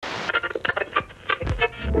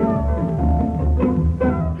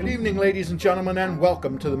evening, ladies and gentlemen, and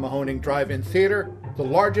welcome to the Mahoning Drive-In Theater, the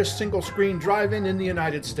largest single-screen drive-in in the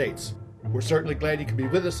United States. We're certainly glad you could be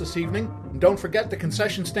with us this evening, and don't forget the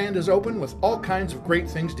concession stand is open with all kinds of great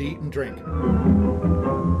things to eat and drink.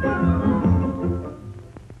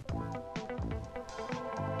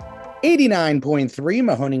 89.3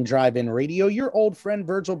 Mahoning Drive-In Radio, your old friend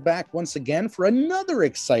Virgil back once again for another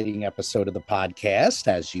exciting episode of the podcast.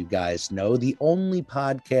 As you guys know, the only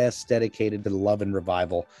podcast dedicated to the love and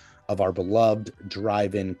revival of our beloved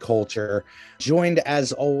drive-in culture. Joined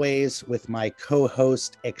as always with my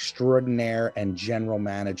co-host extraordinaire and general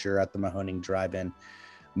manager at the Mahoning Drive-In,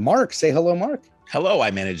 Mark. Say hello, Mark. Hello, I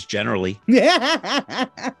manage generally.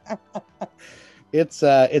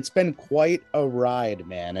 It's been quite a ride,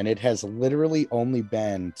 man, and it has literally only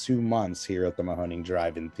been 2 months here at the Mahoning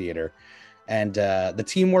Drive-In Theater, and the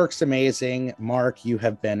teamwork's amazing. Mark, you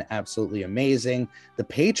have been absolutely amazing. The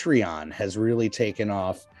Patreon has really taken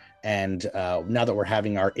off, and now that we're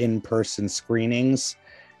having our in-person screenings,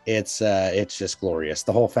 it's just glorious.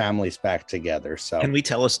 The whole family's back together. So can we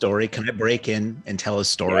tell a story? Can I break in and tell a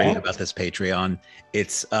story about this Patreon?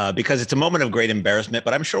 It's because it's a moment of great embarrassment,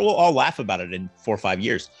 but I'm sure we'll all laugh about it in 4 or 5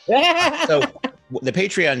 years. So the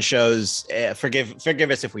Patreon shows,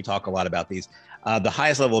 forgive us if we talk a lot about these. The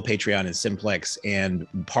highest level of Patreon is Simplex, and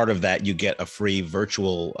part of that you get a free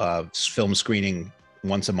virtual film screening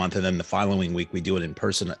once a month, and then the following week we do it in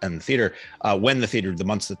person in the theater the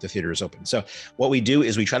months that the theater is open. So what we do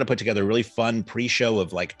is we try to put together a really fun pre-show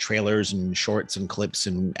of like trailers and shorts and clips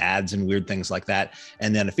and ads and weird things like that,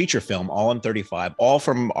 and then a feature film all in 35, all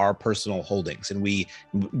from our personal holdings. And you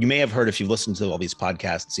may have heard, if you've listened to all these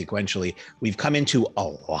podcasts sequentially, we've come into a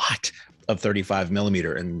lot of 35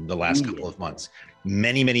 millimeter in the last couple of months.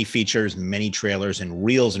 Many features, many trailers, and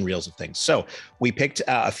reels of things. So we picked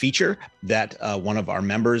a feature that one of our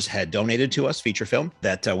members had donated to us, feature film,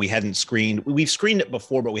 that we hadn't screened. We've screened it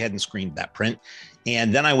before, but we hadn't screened that print.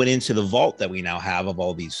 And then I went into the vault that we now have of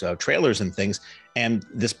all these trailers and things. And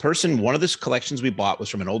this person, one of the collections we bought was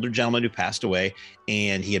from an older gentleman who passed away,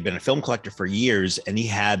 and he had been a film collector for years, and he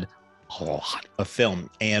had a lot of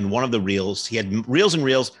film. And one of the reels, he had reels,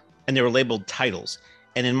 and they were labeled titles.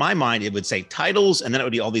 And in my mind, it would say titles, and then it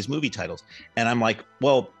would be all these movie titles. And I'm like,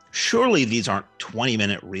 well, surely these aren't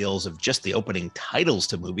 20-minute reels of just the opening titles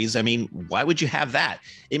to movies. I mean, why would you have that?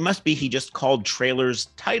 It must be he just called trailers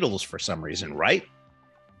titles for some reason, right?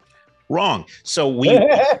 Wrong. So we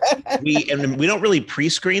don't really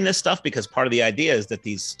pre-screen this stuff, because part of the idea is that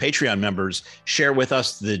these Patreon members share with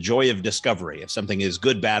us the joy of discovery. If something is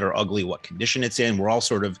good, bad, or ugly, what condition it's in, we're all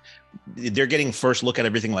they're getting first look at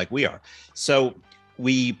everything like we are. So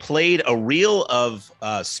we played a reel of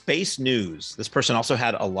space news. This person also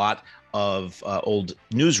had a lot of old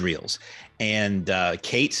newsreels. And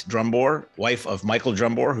Kate Drumbore, wife of Michael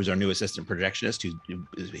Drumbore, who's our new assistant projectionist, who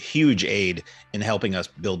is a huge aid in helping us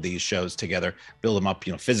build these shows together, build them up,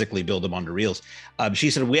 physically build them onto reels. She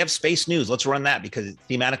said, we have space news. Let's run that because it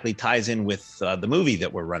thematically ties in with the movie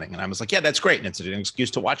that we're running. And I was like, yeah, that's great. And it's an excuse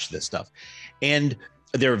to watch this stuff. And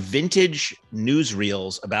they're vintage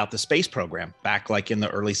newsreels about the space program back like in the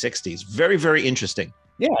early 60s. Very, very interesting.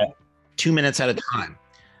 Yeah. 2 minutes at a time.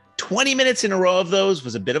 20 minutes in a row of those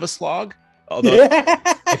was a bit of a slog. Although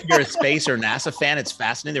if you're a space or NASA fan, it's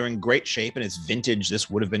fascinating. They're in great shape and it's vintage. This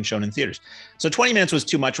would have been shown in theaters. So 20 minutes was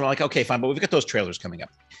too much. We're like, okay, fine. But we've got those trailers coming up.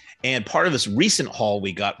 And part of this recent haul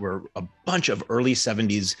we got were a bunch of early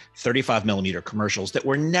 70s 35 millimeter commercials that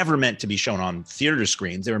were never meant to be shown on theater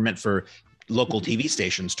screens. They were meant for local TV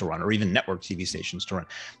stations to run, or even network TV stations to run.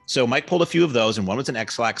 So Mike pulled a few of those, and one was an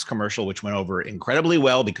X-Lax commercial, which went over incredibly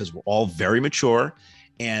well because we're all very mature,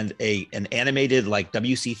 and an animated like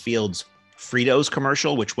W.C. Fields Fritos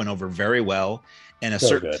commercial, which went over very well, and a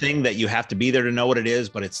certain thing that you have to be there to know what it is,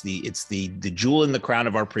 but it's the jewel in the crown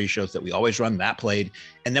of our pre-shows that we always run, that played.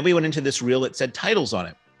 And then we went into this reel that said titles on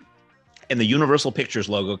it, and the Universal Pictures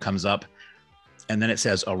logo comes up. And then it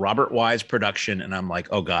says a Robert Wise production. And I'm like,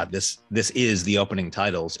 oh God, this is the opening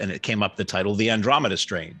titles. And it came up the title, The Andromeda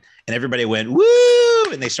Strain. And everybody went,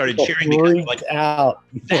 woo! And they started cheering because like, out.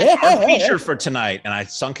 That's our feature for tonight. And I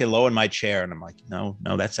sunk low in my chair and I'm like, no,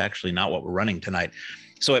 that's actually not what we're running tonight.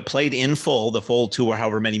 So it played in full, the full 2 or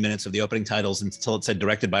however many minutes of the opening titles until it said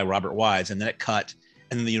directed by Robert Wise. And then it cut.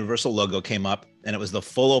 And then the Universal logo came up and it was the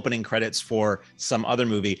full opening credits for some other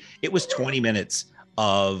movie. It was 20 minutes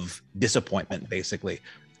of disappointment, basically.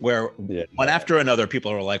 where Yeah. one after another,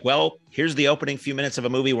 people are like, well, here's the opening few minutes of a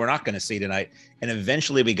movie we're not going to see tonight. And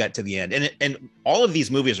eventually we got to the end. And all of these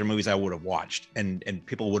movies are movies I would have watched and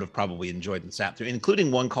people would have probably enjoyed and sat through,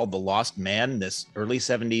 including one called The Lost Man, this early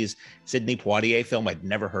 70s Sidney Poitier film I'd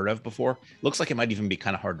never heard of before. Looks like it might even be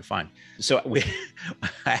kind of hard to find. So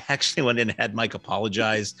I actually went in and had Mike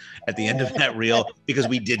apologize at the end of that reel because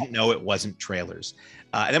we didn't know it wasn't trailers.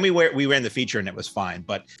 And then we ran the feature and it was fine.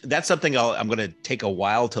 But that's something I'm going to take a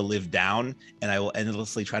while to live down, and I will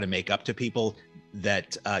endlessly try to make up to people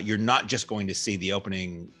that you're not just going to see the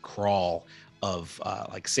opening crawl of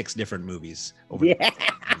like 6 different movies.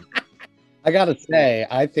 I gotta say,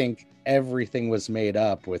 I think everything was made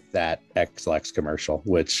up with that X-Lex commercial,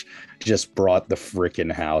 which just brought the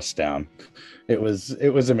freaking house down. It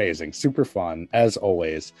was amazing, super fun as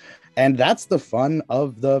always. And that's the fun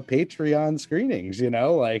of the Patreon screenings, you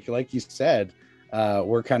know, like you said,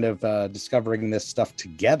 we're kind of discovering this stuff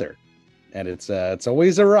together, and it's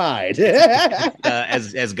always a ride.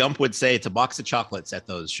 As Gump would say, it's a box of chocolates at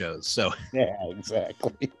those shows. So yeah,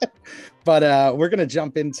 exactly. But we're gonna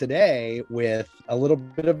jump in today with a little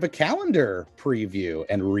bit of a calendar preview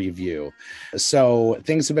and review. So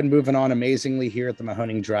things have been moving on amazingly here at the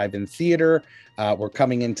Mahoning Drive-In Theater. We're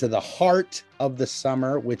coming into the heart of the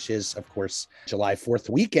summer, which is, of course, July 4th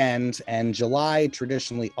weekend, and July,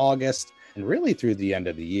 traditionally August, and really through the end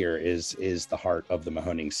of the year is the heart of the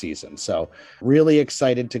Mahoning season. So really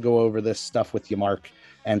excited to go over this stuff with you, Mark.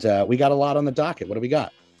 And we got a lot on the docket. What do we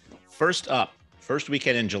got? First up, first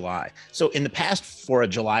weekend in July. So in the past, for a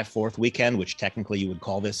July 4th weekend, which technically you would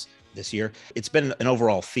call this year, it's been an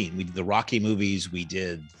overall theme. We did the Rocky movies, we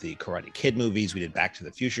did the Karate Kid movies, we did Back to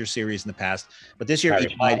the Future series in the past. But this year,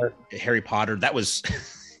 Harry Potter, that was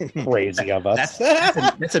crazy of us.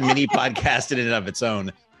 That's a mini podcast in and of its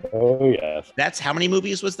own. Oh, yes. That's how many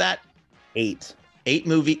movies was that? 8. 8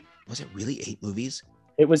 movie. Was it really 8 movies?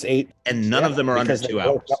 It was 8. And none of them are under 2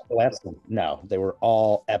 hours. No, they were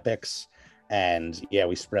all epics. And yeah,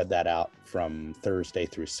 we spread that out from Thursday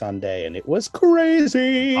through Sunday, and it was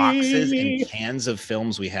crazy. Boxes and cans of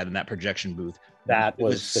films we had in that projection booth. That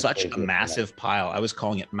was such a massive pile. I was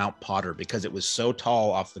calling it Mount Potter because it was so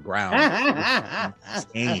tall off the ground.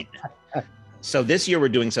 Insane. So this year we're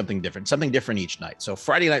doing something different each night. So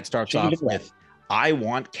Friday night starts off with I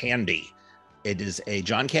Want Candy. It is a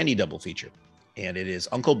John Candy double feature, and it is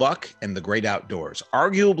Uncle Buck and The Great Outdoors,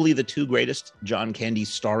 arguably the 2 greatest John Candy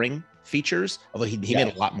starring features, although he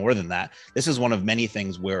made a lot more than that. This is one of many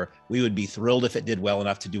things where we would be thrilled if it did well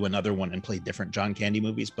enough to do another one and play different John Candy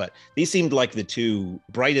movies, but these seemed like the 2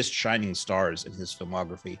 brightest shining stars in his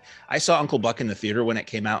filmography. I saw Uncle Buck in the theater when it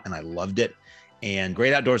came out, and I loved it. And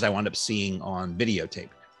Great Outdoors I wound up seeing on videotape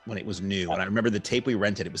when it was new. And I remember the tape we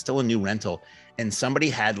rented, it was still a new rental, and somebody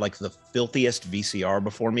had like the filthiest VCR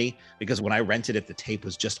before me, because when I rented it, the tape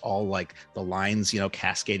was just all like the lines,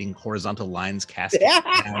 cascading, horizontal lines cascading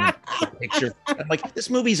down the picture. I'm like, this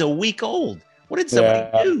movie's a week old. What did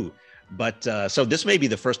somebody do? But so this may be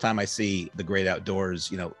the first time I see The Great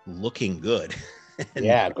Outdoors, looking good.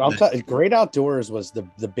 Yeah, I'll tell you, Great Outdoors was the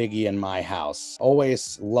biggie in my house.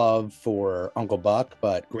 Always love for Uncle Buck,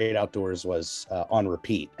 but Great Outdoors was on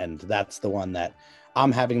repeat, and that's the one that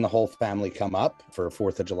I'm having the whole family come up for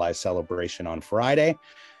 4th of July celebration on Friday,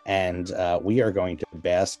 and we are going to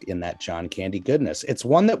bask in that John Candy goodness. It's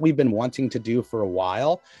one that we've been wanting to do for a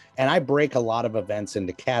while, and I break a lot of events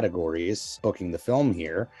into categories, booking the film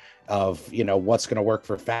here, of what's going to work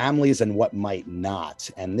for families and what might not,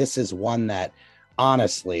 and this is one that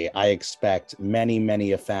honestly, I expect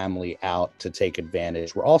many a family out to take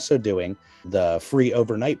advantage. We're also doing the free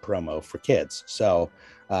overnight promo for kids. So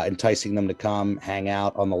enticing them to come hang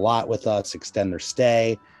out on the lot with us, extend their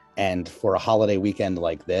stay. And for a holiday weekend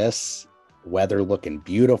like this, weather looking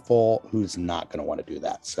beautiful, who's not going to want to do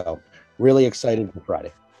that? So really excited for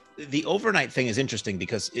Friday. The overnight thing is interesting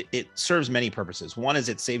because it serves many purposes. One is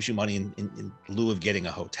it saves you money in lieu of getting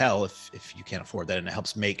a hotel if you can't afford that, and it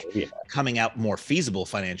helps make coming out more feasible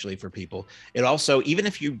financially for people. It also, even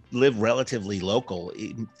if you live relatively local,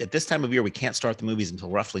 at this time of year, we can't start the movies until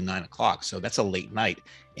roughly 9 o'clock. So that's a late night,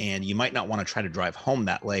 and you might not want to try to drive home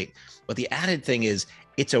that late. But the added thing is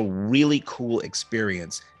it's a really cool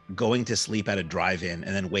experience going to sleep at a drive-in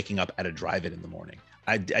and then waking up at a drive-in in the morning.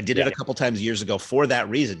 I did it a couple times years ago for that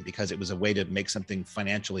reason, because it was a way to make something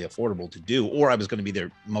financially affordable to do, or I was going to be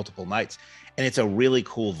there multiple nights. And it's a really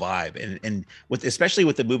cool vibe. And especially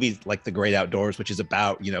with the movies like The Great Outdoors, which is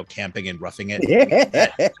about, camping and roughing it.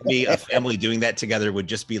 To me, a family doing that together would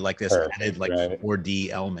just be like this added 4D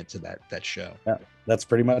element to that show. Yeah, that's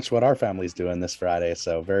pretty much what our family's doing this Friday.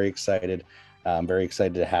 So very excited. I'm very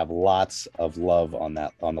excited to have lots of love on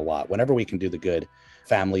the lot. Whenever we can do the good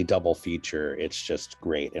family double feature, it's just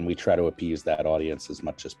great. And we try to appease that audience as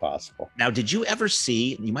much as possible. Now, did you ever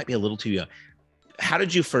see, you might be a little too young, how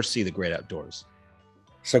did you first see The Great Outdoors?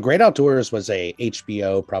 So Great Outdoors was a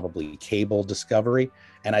HBO, probably cable discovery.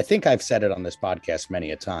 And I think I've said it on this podcast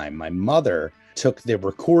many a time. My mother took the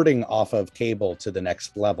recording off of cable to the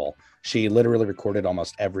next level. She literally recorded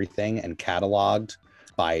almost everything and cataloged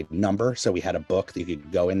by number. So we had a book that you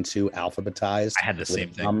could go into alphabetized. I had the same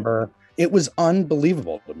thing. Number. It was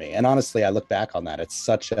unbelievable to me. And honestly, I look back on that. It's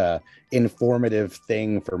such a informative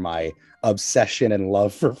thing for my obsession and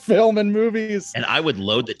love for film and movies. And I would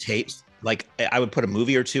load the tapes. Like I would put a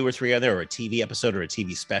movie or two or three on there, or a TV episode or a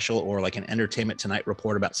TV special, or like an Entertainment Tonight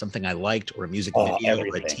report about something I liked, or a music video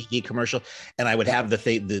or a TV commercial. And I would have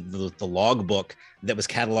the log book that was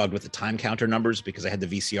cataloged with the time counter numbers, because I had the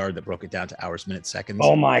VCR that broke it down to hours, minutes, seconds.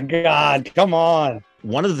 Oh my God, come on.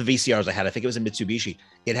 One of the VCRs I had, I think it was a Mitsubishi,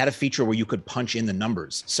 it had a feature where you could punch in the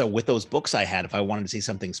numbers. So with those books I had, if I wanted to see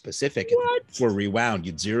something specific, were rewound,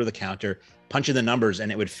 you'd zero the counter, punch in the numbers,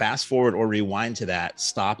 and it would fast forward or rewind to that,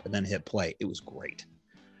 stop, and then hit play. It was great.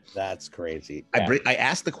 That's crazy. Yeah. I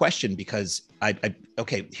asked the question because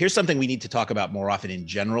okay, here's something we need to talk about more often in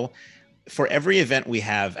general. For every event we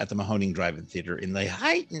have at the Mahoning Drive-In Theater in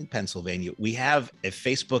Lehigh in Pennsylvania, we have a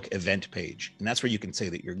Facebook event page, and that's where you can say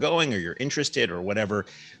that you're going or you're interested or whatever.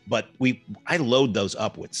 But I load those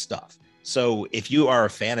up with stuff. So if you are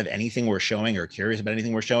a fan of anything we're showing or curious about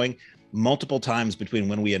anything we're showing, multiple times between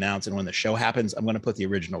when we announce and when the show happens, I'm going to put the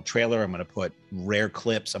original trailer. I'm going to put rare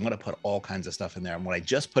clips. I'm going to put all kinds of stuff in there. And what I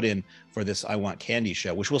just put in for this I Want Candy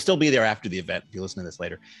show, which will still be there after the event, if you listen to this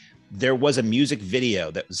later, there was a music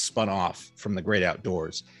video that was spun off from The Great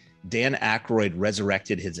Outdoors. Dan Aykroyd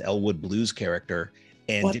resurrected his Elwood Blues character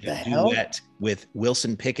and did a duet with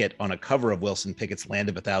Wilson Pickett on a cover of Wilson Pickett's Land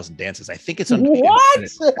of a Thousand Dances. I think it's under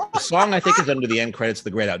the song, I think, is under the end credits of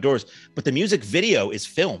The Great Outdoors, but the music video is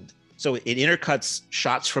filmed. So it intercuts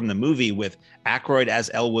shots from the movie with Aykroyd as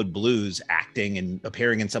Elwood Blues acting and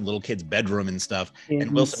appearing in some little kid's bedroom and stuff. Insane.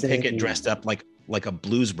 And Wilson Pickett dressed up like a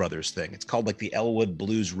Blues Brothers thing. It's called like the Elwood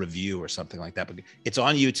Blues Review or something like that. But it's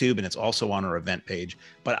on YouTube and it's also on our event page.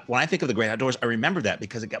 But when I think of The Great Outdoors, I remember that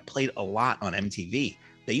because it got played a lot on MTV.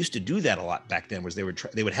 They used to do that a lot back then, was they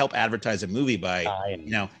would help advertise a movie by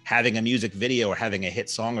having a music video or having a hit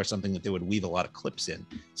song or something that they would weave a lot of clips in.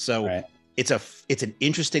 So. Right. It's an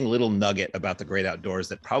interesting little nugget about The Great Outdoors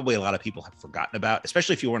that probably a lot of people have forgotten about,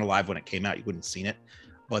 especially if you weren't alive when it came out, you wouldn't have seen it.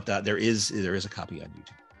 But there is a copy on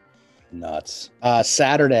YouTube. Nuts.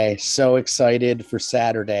 Saturday, so excited for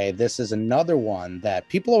Saturday. This is another one that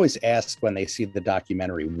people always ask when they see the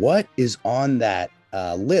documentary, what is on that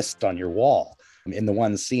list on your wall? In the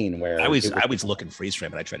one scene where I always look and freeze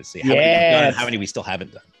frame and I try to see how many we still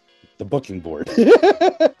haven't done. The booking board.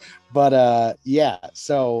 But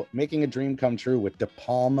so Making a Dream Come True with De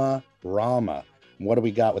Palma Rama. What do we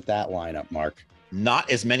got with that lineup, Mark? Not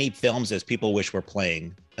as many films as people wish we're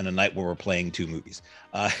playing in a night where we're playing 2 movies.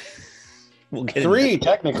 We'll get 3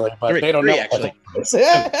 technically, but they don't know actually.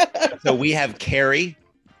 So we have Carrie,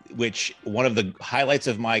 which one of the highlights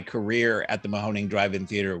of my career at the Mahoning Drive-In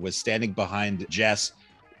Theater was standing behind Jess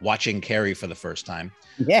watching Carrie for the first time.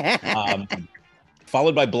 Yeah.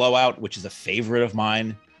 Followed by Blowout, which is a favorite of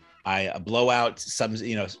mine. Blowout,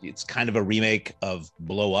 it's kind of a remake of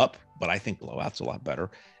Blow Up, but I think Blowout's a lot better.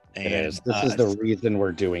 And it is. This is the reason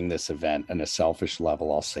we're doing this event on a selfish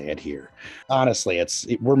level. I'll say it here. Honestly,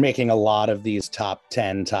 we're making a lot of these top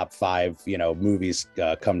 10, top 5, movies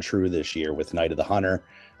come true this year with Night of the Hunter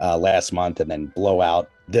last month, and then Blowout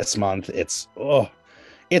this month. It's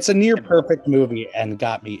a near perfect movie and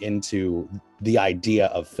got me into the idea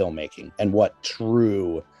of filmmaking and what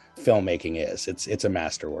true filmmaking is. It's a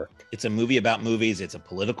masterwork. It's a movie about movies. It's a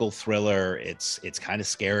political thriller. It's kind of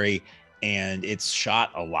scary, and it's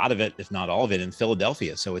shot a lot of it, if not all of it, in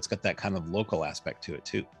Philadelphia. So it's got that kind of local aspect to it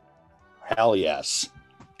too. Hell yes.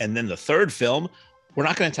 And then the third film, we're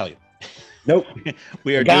not going to tell you. Nope.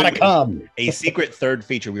 We are doing a secret third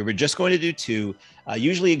feature. We were just going to do 2.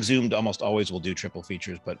 Usually Exhumed almost always will do triple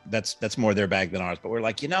features, but that's more their bag than ours. But we're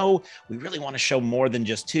like, we really want to show more than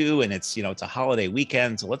just 2. And it's, it's a holiday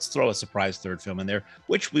weekend. So let's throw a surprise third film in there,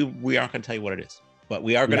 which we aren't going to tell you what it is. But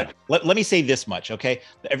we are going to, let me say this much, okay?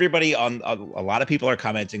 Everybody a lot of people are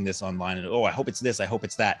commenting this online and, I hope it's this, I hope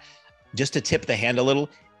it's that. Just to tip the hand a little,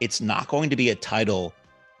 it's not going to be a title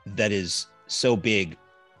that is so big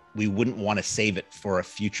we wouldn't want to save it for a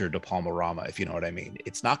future De Palma Rama, if you know what I mean.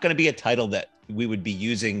 It's not going to be a title that we would be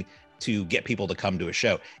using to get people to come to a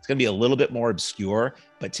show. It's going to be a little bit more obscure,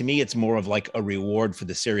 but to me, it's more of like a reward for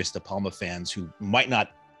the serious De Palma fans who might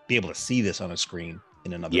not be able to see this on a screen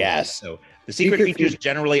in another way. So the secret features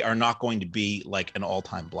generally are not going to be like an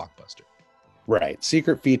all-time blockbuster. Right.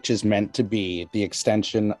 Secret features meant to be the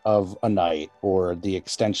extension of a night, or the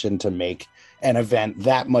extension to make an event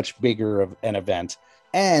that much bigger of an event.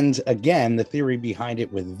 And again, the theory behind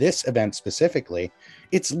it with this event specifically,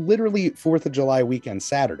 it's literally 4th of July weekend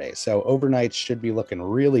Saturday. So overnights should be looking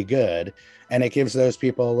really good. And it gives those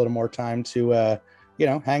people a little more time to,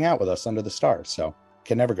 hang out with us under the stars. So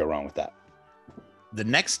can never go wrong with that. The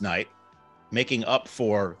next night, making up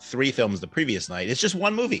for 3 films the previous night, it's just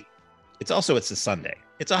one movie. It's a Sunday.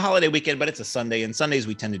 It's a holiday weekend, but it's a Sunday. And Sundays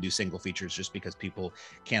we tend to do single features just because people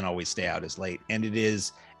can't always stay out as late. And it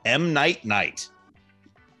is M. Night Night.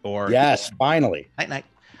 Or yes, finally. Night.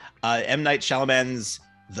 M. Night Shyamalan's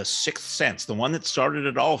The Sixth Sense, the one that started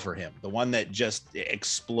it all for him, the one that just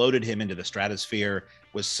exploded him into the stratosphere,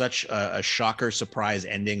 was such a shocker surprise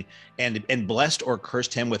ending, and blessed or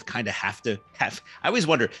cursed him with kind of have. I always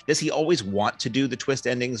wonder, does he always want to do the twist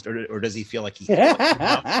endings, or does he feel like he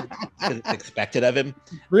it's expected of him?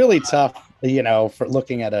 Really tough, for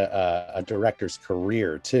looking at a director's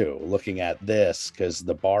career too, looking at this, because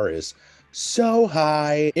the bar is so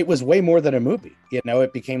high. It was way more than a movie.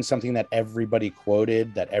 It became something that everybody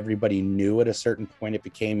quoted, that everybody knew at a certain point. It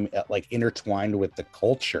became like intertwined with the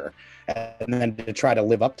culture. And then to try to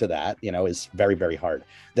live up to that, is very, very hard.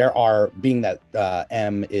 Being that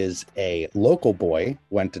M is a local boy,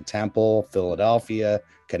 went to Temple, Philadelphia,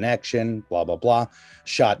 Connection, blah, blah, blah,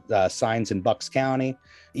 shot Signs in Bucks County.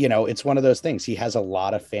 It's one of those things. He has a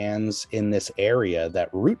lot of fans in this area that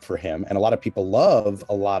root for him, and a lot of people love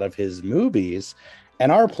a lot of his movies.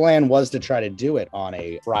 And our plan was to try to do it on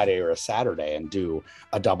a Friday or a Saturday and do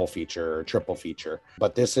a double feature or triple feature.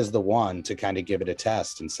 But this is the one to kind of give it a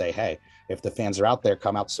test and say, hey, if the fans are out there,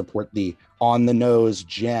 come out, support the on-the-nose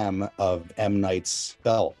gem of M. Night's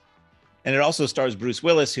belt. And it also stars Bruce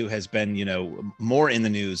Willis, who has been, more in the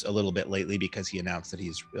news a little bit lately because he announced that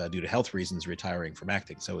he's, due to health reasons, retiring from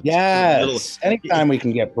acting. So it's anytime we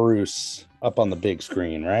can get Bruce up on the big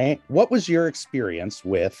screen, right? What was your experience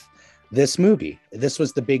with this movie? This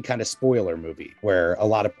was the big kind of spoiler movie where a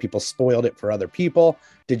lot of people spoiled it for other people.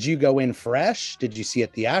 Did you go in fresh? Did you see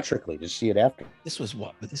it theatrically? Did you see it after? This was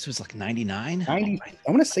what? This was like 99? I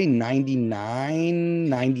want to say 99,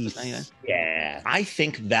 90. Yeah. I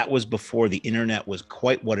think that was before the internet was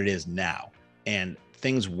quite what it is now. And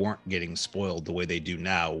things weren't getting spoiled the way they do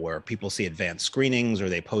now, where people see advanced screenings or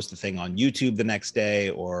they post a thing on YouTube the next day,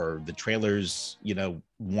 or the trailers,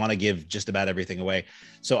 want to give just about everything away.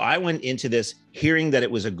 So I went into this hearing that it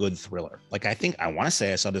was a good thriller. Like, I want to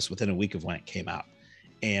say I saw this within a week of when it came out.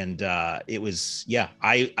 And it was,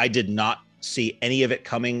 I did not see any of it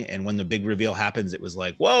coming. And when the big reveal happens, it was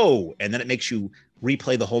like, whoa. And then it makes you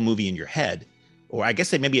replay the whole movie in your head. Or I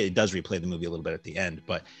guess maybe it does replay the movie a little bit at the end,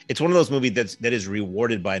 but it's one of those movies that is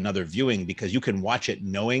rewarded by another viewing, because you can watch it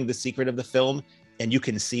knowing the secret of the film, and you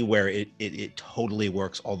can see where it totally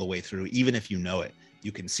works all the way through. Even if you know it,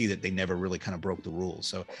 you can see that they never really kind of broke the rules.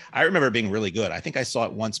 So I remember it being really good. I think I saw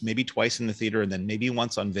it once, maybe twice in the theater, and then maybe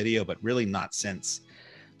once on video, but really not since,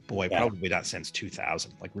 probably not since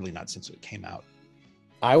 2000, like really not since it came out.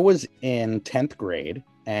 I was in 10th grade,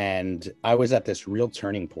 and I was at this real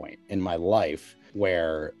turning point in my life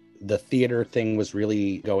where the theater thing was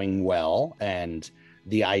really going well, and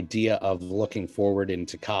the idea of looking forward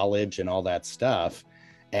into college and all that stuff.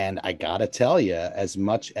 And I gotta tell you, as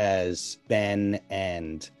much as Ben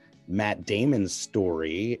and Matt Damon's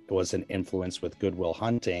story was an influence with Good Will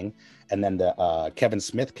Hunting, and then the Kevin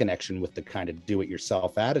Smith connection with the kind of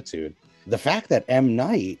do-it-yourself attitude, the fact that M.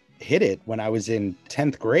 Night hit it when I was in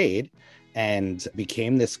 10th grade and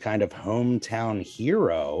became this kind of hometown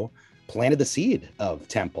hero planted the seed of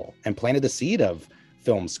Temple and planted the seed of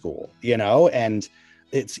film school, and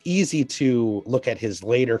it's easy to look at his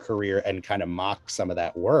later career and kind of mock some of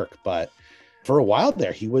that work. But for a while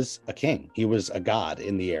there, he was a king. He was a god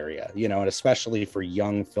in the area, and especially for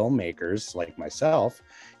young filmmakers like myself,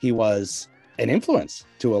 he was an influence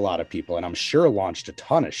to a lot of people. And I'm sure launched a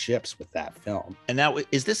ton of ships with that film. And now,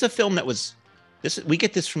 is this a film that was we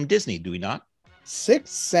get this from Disney, do we not?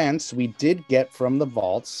 Sixth Sense, we did get from the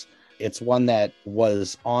vaults. It's one that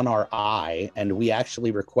was on our eye, and we actually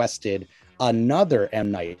requested another M.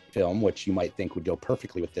 Night film, which you might think would go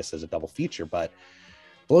perfectly with this as a double feature, but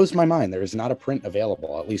blows my mind. There is not a print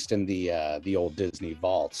available, at least in the old Disney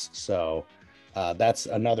vaults. So that's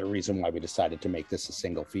another reason why we decided to make this a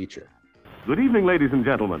single feature. Good evening, ladies and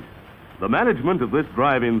gentlemen. The management of this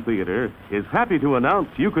drive-in theater is happy to announce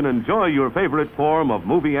you can enjoy your favorite form of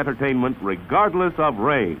movie entertainment regardless of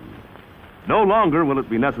rain. No longer will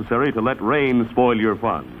it be necessary to let rain spoil your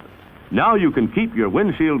fun. Now you can keep your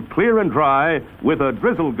windshield clear and dry with a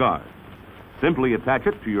Drizzle Guard. Simply attach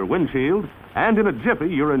it to your windshield, and in a jiffy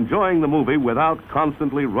you're enjoying the movie without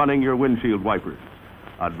constantly running your windshield wipers.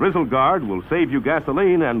 A Drizzle Guard will save you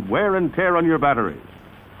gasoline and wear and tear on your batteries.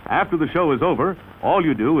 After the show is over, all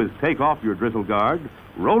you do is take off your Drizzle Guard,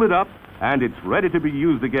 roll it up, and it's ready to be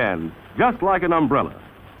used again, just like an umbrella.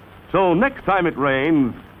 So next time it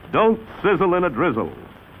rains, don't sizzle in a drizzle.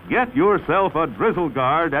 Get yourself a Drizzle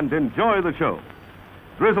Guard and enjoy the show.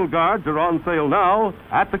 Drizzle Guards are on sale now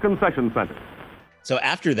at the concession center. So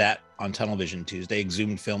after that, on Tunnel Vision Tuesday,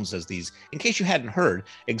 Exhumed Films does these. In case you hadn't heard,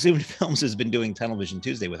 Exhumed Films has been doing Tunnel Vision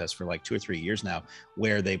Tuesday with us for like 2 or 3 years now,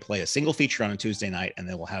 where they play a single feature on a Tuesday night, and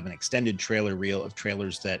they will have an extended trailer reel of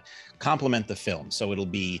trailers that complement the film. So it'll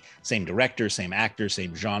be same director, same actor,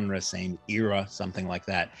 same genre, same era, something like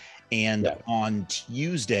that. And on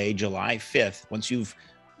Tuesday, July 5th, once you've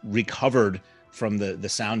recovered from the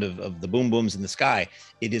sound of the boom booms in the sky,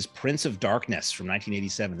 it is Prince of Darkness from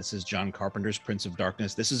 1987. This is John Carpenter's Prince of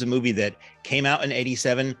Darkness. This is a movie that came out in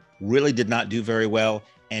 87, really did not do very well,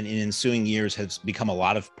 and in ensuing years has become a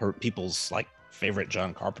lot of people's like favorite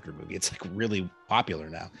John Carpenter movie. It's like really popular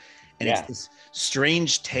now. And it's this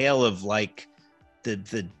strange tale of like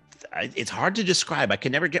it's hard to describe. I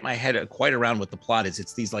can never get my head quite around what the plot is.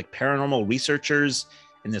 It's these like paranormal researchers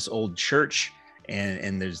in this old church,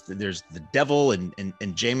 and there's the devil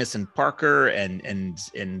and Jameson Parker and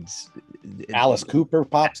Alice Cooper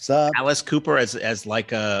pops up. Alice Cooper as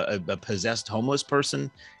like a possessed homeless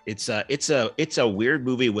person. It's a weird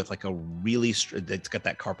movie with like a really it's got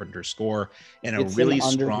that Carpenter score and it's really an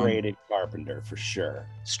strong underrated Carpenter for sure.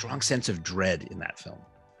 Strong sense of dread in that film.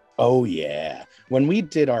 Oh yeah, when we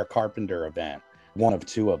did our Carpenter event, one of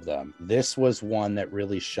 2 of them, this was one that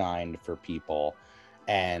really shined for people.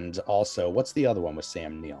 And also, what's the other one with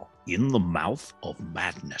Sam Neill? In the Mouth of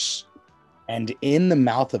Madness. And In the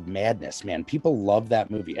Mouth of Madness, man, people love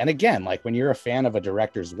that movie. And again, like when you're a fan of a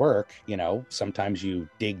director's work, you know, sometimes you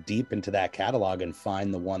dig deep into that catalog and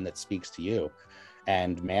find the one that speaks to you.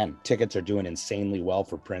 And man, tickets are doing insanely well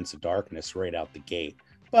for Prince of Darkness right out the gate.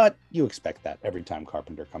 But you expect that every time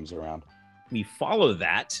Carpenter comes around. We follow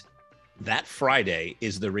that Friday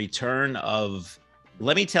is the return of,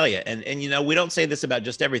 let me tell you, and you know, we don't say this about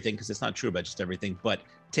just everything because it's not true about just everything, but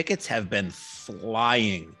tickets have been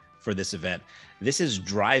flying for this event. This is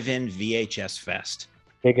Drive-In VHS Fest.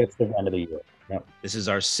 Biggest event of the year. Yep. This is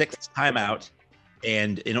our 6th time out.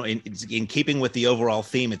 And, you know, in keeping with the overall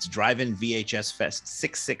theme, it's Drive-In VHS Fest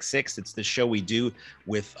 666. It's the show we do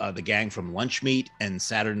with the gang from Lunch Meat and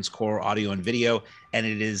Saturn's Core Audio and Video. And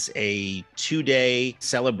it is a 2-day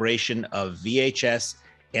celebration of VHS,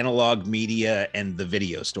 analog media, and the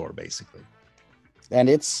video store, basically. And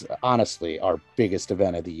it's honestly our biggest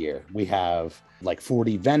event of the year. We have like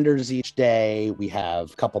 40 vendors each day. We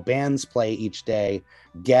have a couple bands play each day.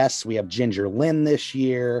 Guests, we have Ginger Lynn this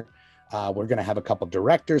year. We're going to have a couple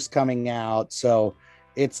directors coming out. So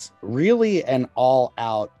it's really an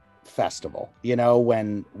all-out festival. You know,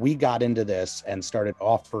 when we got into this and started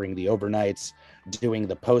offering the overnights, doing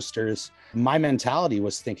the posters, my mentality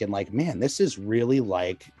was thinking like, man, this is really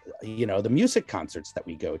like, you know, the music concerts that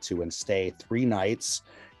we go to and stay 3 nights,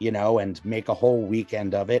 you know, and make a whole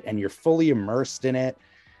weekend of it. And you're fully immersed in it.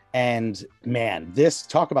 And man, this,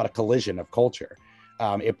 talk about a collision of culture.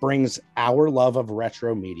 It brings our love of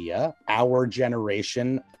retro media, our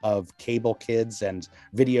generation of cable kids and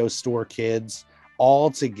video store kids all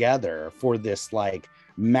together for this like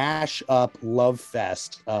mash up love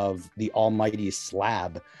fest of the almighty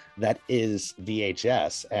slab that is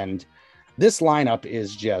VHS. And this lineup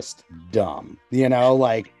is just dumb, you know,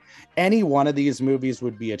 like any one of these movies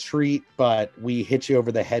would be a treat, but we hit you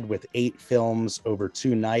over the head with 8 films over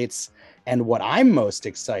 2 nights. And what I'm most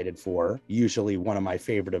excited for, usually one of my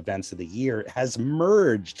favorite events of the year, has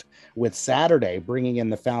merged with Saturday, bringing in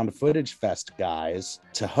the Found Footage Fest guys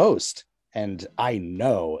to host. And I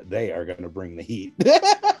know they are going to bring the heat.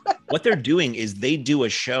 What they're doing is they do a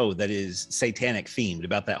show that is satanic themed,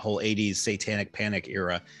 about that whole 80s satanic panic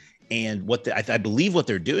era. And what I believe what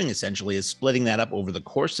they're doing essentially is splitting that up over the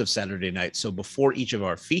course of Saturday night. So before each of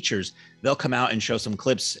our features, they'll come out and show some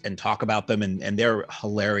clips and talk about them. And they're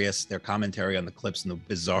hilarious. Their commentary on the clips and the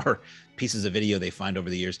bizarre pieces of video they find over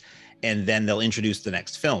the years. And then they'll introduce the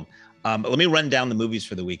next film. Let me run down the movies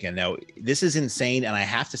for the weekend. Now, this is insane. And I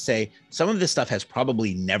have to say, some of this stuff has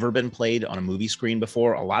probably never been played on a movie screen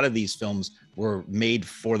before. A lot of these films were made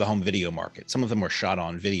for the home video market. Some of them were shot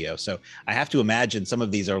on video. So I have to imagine some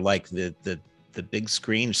of these are like the big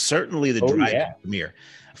screen, certainly the drive-in premiere.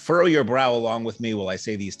 Furrow your brow along with me while I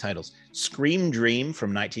say these titles. Scream Dream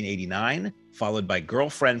from 1989, followed by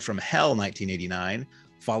Girlfriend from Hell, 1989,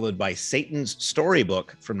 followed by Satan's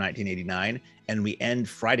Storybook from 1989. And we end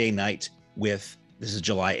Friday night with, this is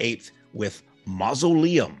July 8th, with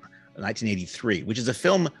Mausoleum, 1983, which is a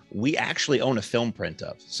film we actually own a film print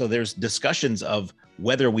of. So there's discussions of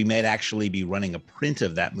whether we might actually be running a print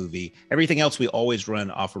of that movie. Everything else we always run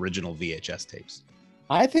off original VHS tapes.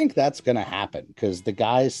 I think that's going to happen because the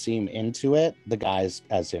guys seem into it. The guys,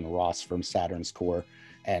 as in Ross from Saturn's Core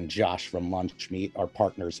and Josh from Lunch Meat, are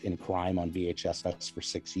partners in crime on VHS Fest for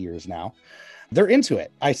 6 years now. They're into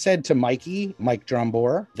it. I said to Mike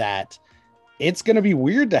Drumbor, that it's going to be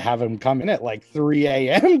weird to have him come in at like 3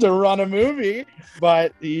 a.m. to run a movie.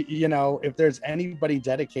 But, you know, if there's anybody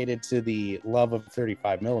dedicated to the love of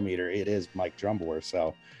 35 millimeter, it is Mike Drumbor.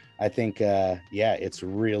 So I think, it's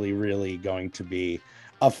really, really going to be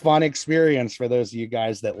a fun experience for those of you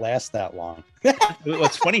guys that last that long.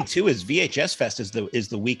 What's funny too is VHS Fest is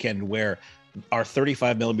the weekend where our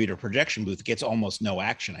 35 millimeter projection booth gets almost no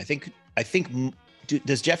action. I think.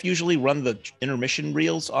 Does Jeff usually run the intermission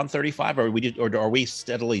reels on 35, or are we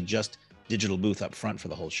steadily just digital booth up front for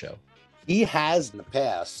the whole show? He has in the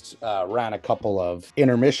past ran a couple of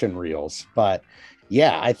intermission reels, but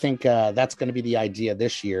yeah, I think that's going to be the idea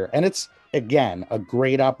this year. And it's, again, a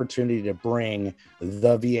great opportunity to bring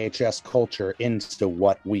the VHS culture into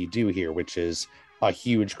what we do here, which is a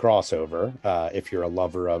huge crossover. If you're a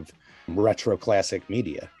lover of retro classic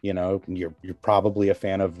media, you know, you're probably a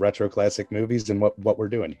fan of retro classic movies and what we're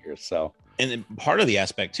doing here. So, and part of the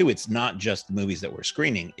aspect too, it's not just the movies that we're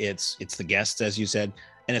screening, it's the guests, as you said,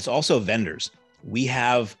 and it's also vendors. We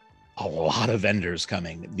have a lot of vendors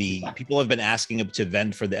coming. The people have been asking to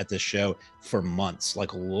vend at this show for months,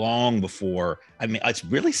 like long before. I mean, it's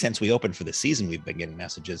really since we opened for the season, we've been getting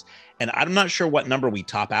messages, and I'm not sure what number we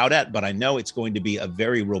top out at, but I know it's going to be a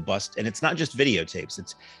very robust, and it's not just videotapes,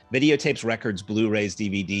 it's videotapes, records, Blu-rays,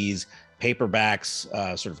 DVDs, paperbacks,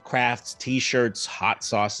 sort of crafts, t-shirts, hot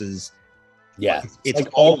sauces. Yeah. It's like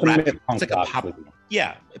all wrapped. It's like a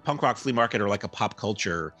punk rock flea market, or like a pop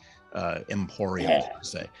culture emporium, to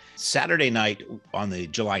say. Saturday night on the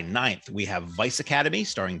July 9th, we have Vice Academy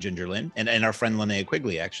starring Ginger Lynn and our friend Linnea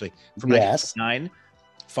Quigley, actually, from 1989,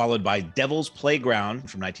 followed by Devil's Playground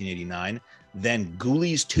from 1989, then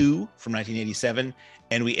Ghoulies 2 from 1987,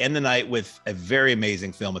 and we end the night with a very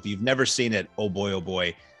amazing film. If you've never seen it, oh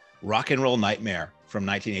boy, Rock and Roll Nightmare from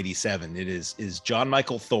 1987. It is John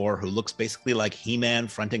Michael Thor, who looks basically like He-Man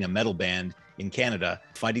fronting a metal band in Canada,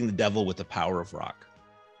 fighting the devil with the power of rock.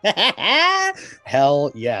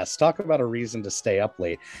 Hell yes. Talk about a reason to stay up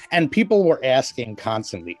late. And people were asking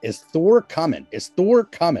constantly, is Thor coming?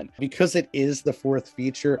 Because it is the fourth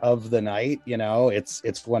feature of the night. You know,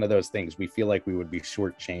 it's one of those things we feel like we would be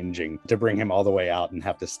shortchanging to bring him all the way out and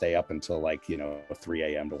have to stay up until 3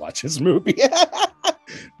 a.m. to watch his movie.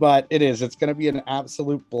 But it's going to be an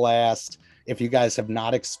absolute blast. If you guys have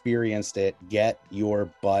not experienced it, get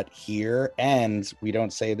your butt here. And we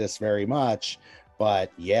don't say this very much,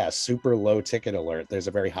 but yeah, super low ticket alert. There's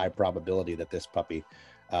a very high probability that this puppy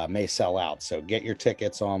may sell out. So get your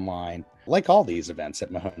tickets online, like all these events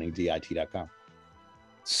at mahoningdit.com.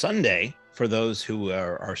 Sunday, for those who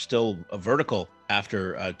are still vertical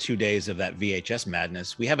after 2 days of that VHS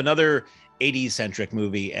madness, we have another 80s-centric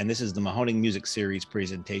movie, and this is the Mahoning Music Series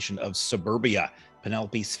presentation of Suburbia,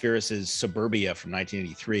 Penelope Spheeris's Suburbia from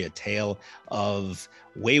 1983, a tale of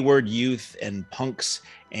wayward youth and punks,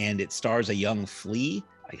 and it stars a young Flea,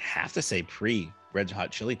 I have to say pre-Red Hot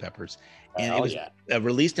Chili Peppers, and it was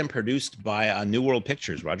released and produced by New World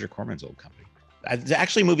Pictures, Roger Corman's old company. It's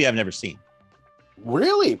actually a movie I've never seen.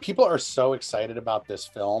 Really? People are so excited about this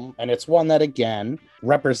film, and it's one that, again,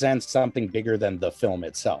 represents something bigger than the film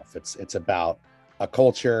itself. It's about a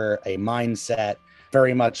culture, a mindset,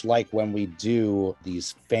 very much like when we do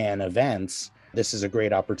these fan events. This is a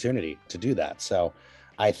great opportunity to do that. So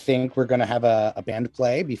I think we're going to have a band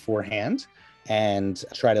play beforehand and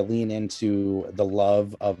try to lean into the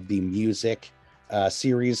love of the music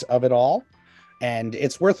series of it all. And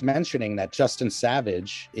it's worth mentioning that Justin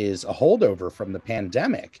Savage is a holdover from the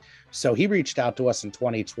pandemic. So he reached out to us in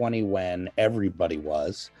 2020 when everybody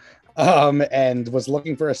was, and was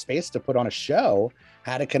looking for a space to put on a show,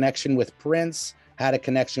 had a connection with Prince, had a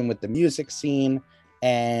connection with the music scene,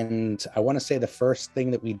 And I want to say the first thing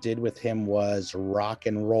that we did with him was Rock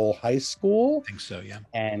and Roll High School. I think so, yeah.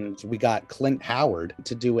 And we got Clint Howard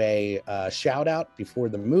to do a shout out before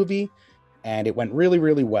the movie. And it went really,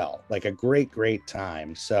 really well. Like a great, great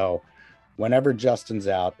time. So whenever Justin's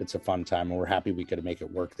out, it's a fun time. And we're happy we could make it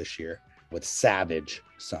work this year with Savage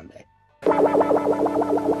Sunday.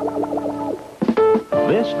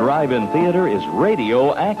 This drive-in theater is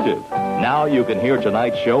radioactive. Now you can hear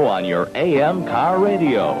tonight's show on your AM car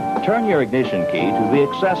radio. Turn your ignition key to the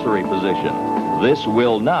accessory position. This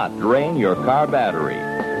will not drain your car battery.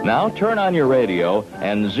 Now turn on your radio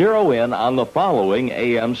and zero in on the following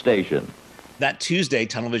AM station. That Tuesday,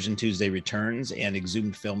 Tunnel Vision Tuesday returns, and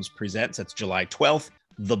Exhumed Films presents, that's July 12th,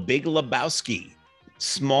 The Big Lebowski.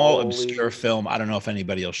 Small, obscure film. I don't know if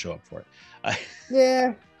anybody will show up for it.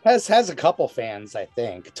 Yeah, has a couple fans, I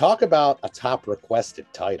think. Talk about a top requested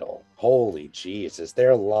title. Holy Jesus,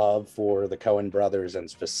 their love for the Coen brothers and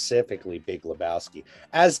specifically Big Lebowski.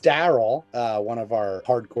 As Daryl, one of our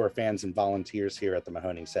hardcore fans and volunteers here at the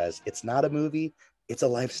Mahoning says, it's not a movie, it's a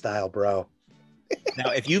lifestyle, bro. Now,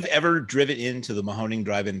 if you've ever driven into the Mahoning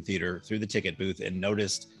Drive-In Theater through the ticket booth and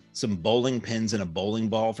noticed some bowling pins and a bowling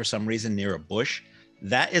ball for some reason near a bush,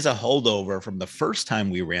 that is a holdover from the first time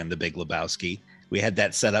we ran the Big Lebowski. We had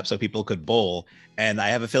that set up so people could bowl, and I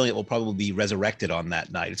have a feeling it will probably be resurrected on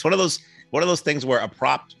that night. It's one of those things where a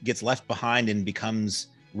prop gets left behind and becomes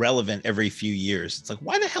relevant every few years. It's like,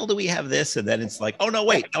 why the hell do we have this? And then it's like, oh no,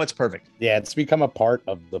 wait, no, it's perfect. Yeah, it's become a part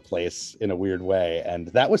of the place in a weird way. And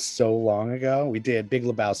that was so long ago. We did Big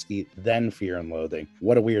Lebowski, then Fear and Loathing.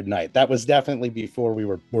 What a weird night. That was definitely before we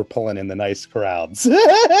were pulling in the nice crowds.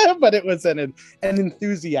 But it was an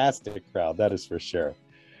enthusiastic crowd, that is for sure.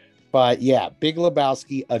 But yeah, Big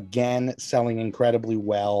Lebowski, again, selling incredibly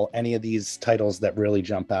well. Any of these titles that really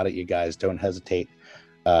jump out at you guys, don't hesitate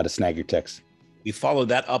to snag your ticks. We followed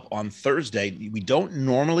that up on Thursday. We don't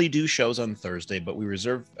normally do shows on Thursday, but we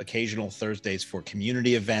reserve occasional Thursdays for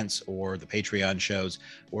community events or the Patreon shows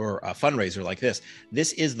or a fundraiser like this.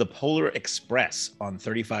 This is the Polar Express on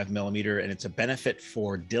 35mm, and it's a benefit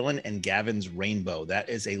for Dylan and Gavin's Rainbow. That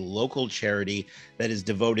is a local charity that is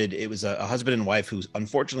devoted. It was a husband and wife who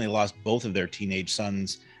unfortunately lost both of their teenage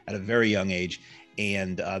sons at a very young age,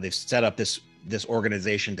 and they've set up this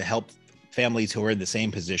organization to help families who are in the same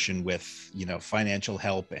position with, financial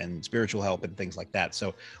help and spiritual help and things like that.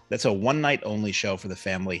 So that's a one night only show for the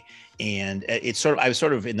family. And I was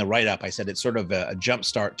sort of in the write-up, I said it's sort of a jump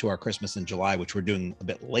start to our Christmas in July, which we're doing a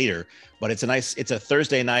bit later, but it's a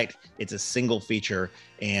Thursday night. It's a single feature,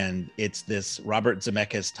 and it's this Robert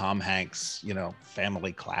Zemeckis, Tom Hanks,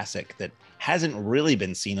 family classic that hasn't really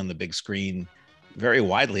been seen on the big screen very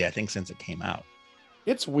widely, I think, since it came out.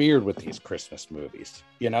 It's weird with these Christmas movies,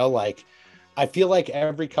 I feel like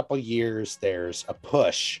every couple years there's a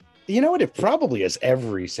push. You know what? It probably is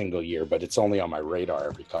every single year, but it's only on my radar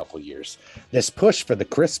every couple years. This push for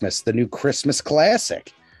the new Christmas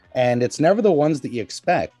classic. And it's never the ones that you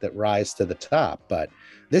expect that rise to the top. But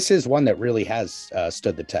this is one that really has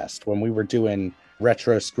stood the test. When we were doing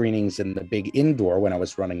retro screenings in the big indoor, when I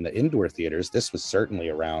was running the indoor theaters, this was certainly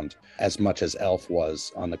around as much as Elf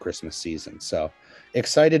was on the Christmas season. So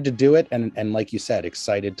excited to do it. And like you said,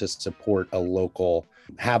 excited to support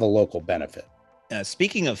have a local benefit.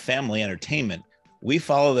 Speaking of family entertainment, we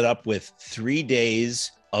followed it up with 3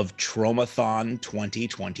 days of Tromathon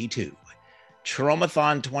 2022.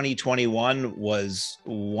 Tromathon 2021 was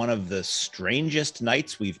one of the strangest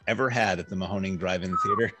nights we've ever had at the Mahoning Drive-In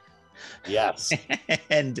Theater. Yes.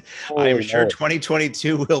 And I'm sure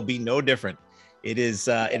 2022 will be no different. It is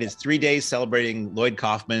 3 days celebrating Lloyd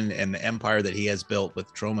Kaufman and the empire that he has built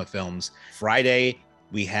with Troma films. Friday,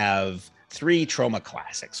 we have 3 Troma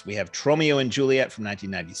classics. We have Tromeo and Juliet from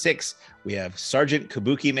 1996. We have Sergeant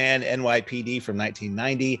Kabuki Man, NYPD from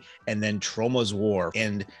 1990, and then Troma's War.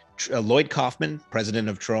 And Lloyd Kaufman, president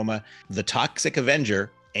of Troma, the Toxic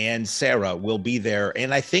Avenger, and Sarah will be there.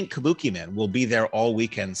 And I think Kabuki Man will be there all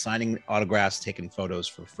weekend, signing autographs, taking photos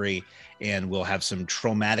for free. And we'll have some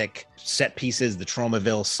traumatic set pieces. The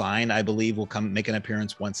Tromaville sign, I believe, will come make an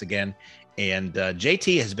appearance once again. And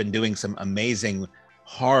JT has been doing some amazing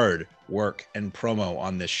hard work and promo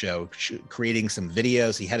on this show, creating some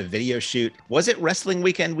videos. He had a video shoot. Was it wrestling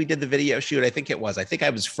weekend we did the video shoot? I think it was. I think I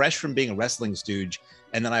was fresh from being a wrestling stooge.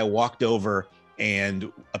 And then I walked over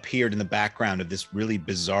and appeared in the background of this really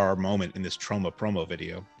bizarre moment in this Troma promo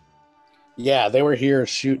video. Yeah, they were here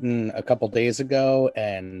shooting a couple days ago,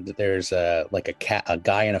 and there's a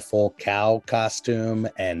guy in a full cow costume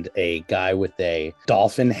and a guy with a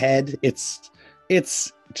dolphin head. It's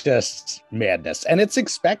just madness, and it's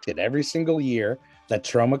expected every single year that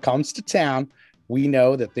Troma comes to town. we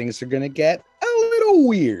know that things are going to get a little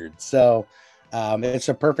weird. So it's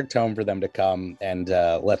a perfect home for them to come and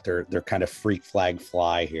let their kind of freak flag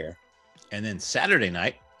fly here. And then Saturday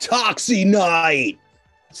night, Toxie Night.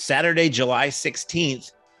 Saturday, July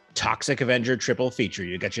 16th, Toxic Avenger triple feature.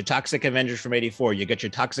 You got your Toxic Avengers from 84, you got your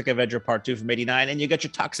Toxic Avenger Part 2 from 89, and you got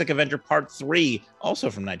your Toxic Avenger Part 3 also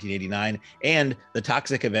from 1989. And the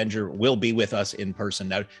Toxic Avenger will be with us in person.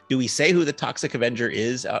 Now, do we say who the Toxic Avenger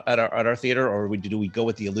is at our theater, or do we go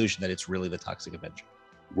with the illusion that it's really the Toxic Avenger?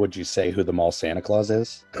 Would you say who the mall Santa Claus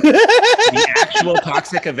is? The actual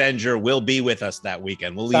Toxic Avenger will be with us that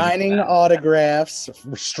weekend. We'll signing autographs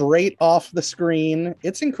straight off the screen.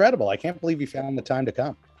 It's incredible. I can't believe you found the time to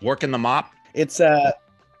come. Working the mop. It's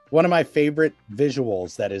one of my favorite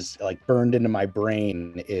visuals that is like burned into my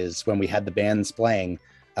brain is when we had the bands playing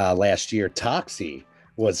last year. Toxie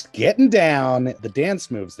was getting down the dance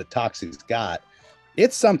moves that Toxie's got.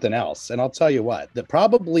 It's something else. And I'll tell you what,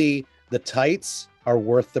 probably the tights are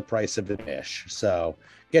worth the price of admission. So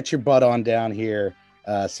get your butt on down here,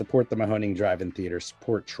 support the Mahoning Drive-In Theater,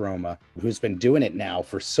 support Troma, who's been doing it now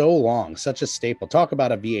for so long, such a staple. Talk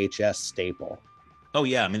about a VHS staple. Oh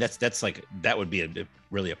yeah, I mean that's like that would be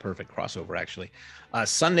really a perfect crossover actually.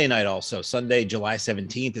 Sunday night also, Sunday, July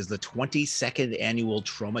 17th is the 22nd annual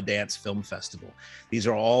Troma Dance Film Festival. These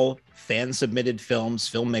are all fan-submitted films,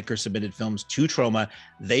 filmmaker-submitted films to Troma.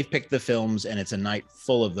 They've picked the films, and it's a night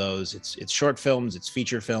full of those. It's short films, it's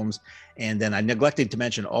feature films, and then I neglected to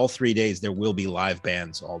mention all 3 days there will be live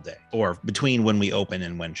bands all day, or between when we open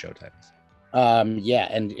and when showtime is. Yeah,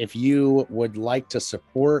 and if you would like to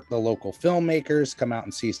support the local filmmakers, come out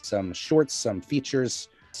and see some shorts, some features.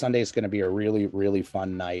 Sunday is going to be a really, really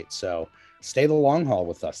fun night. So stay the long haul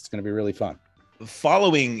with us. It's going to be really fun.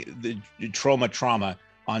 Following the Trauma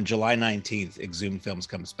on July 19th, Exhumed Films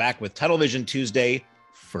comes back with Tunnel Vision Tuesday,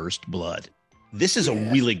 First Blood. This is a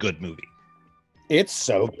really good movie. It's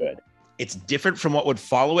so good. It's different from what would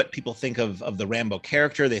follow it. People think of the Rambo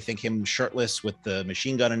character. They think him shirtless with the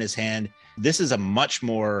machine gun in his hand. This is a much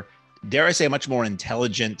more, dare I say, a much more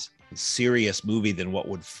intelligent, serious movie than what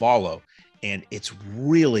would follow. And it's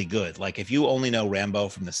really good. Like if you only know Rambo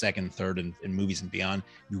from the second, third, and movies and beyond,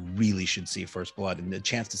 you really should see First Blood. And the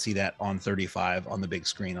chance to see that on 35 on the big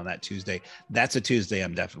screen on that Tuesday, that's a Tuesday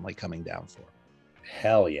I'm definitely coming down for.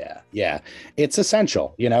 Hell yeah. Yeah. It's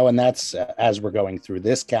essential, and that's as we're going through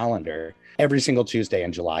this calendar, every single Tuesday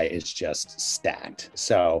in July is just stacked.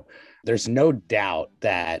 So there's no doubt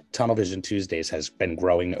that Tunnel Vision Tuesdays has been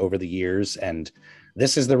growing over the years. And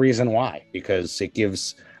this is the reason why, because it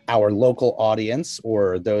gives our local audience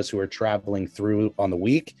or those who are traveling through on the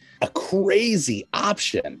week a crazy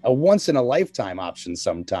option, a once in a lifetime option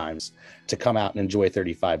sometimes to come out and enjoy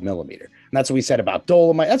 35 millimeter. And that's what we said about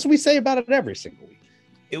Dolomite. That's what we say about it every single week.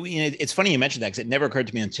 It's funny you mentioned that because it never occurred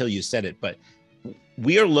to me until you said it, but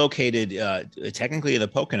we are located technically in the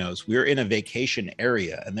Poconos. We're in a vacation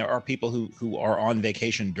area, and there are people who are on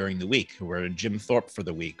vacation during the week, who are in Jim Thorpe for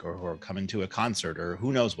the week, or who are coming to a concert, or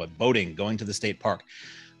who knows what, boating, going to the state park.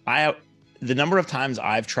 The number of times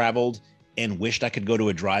I've traveled and wished I could go to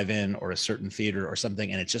a drive-in or a certain theater or something,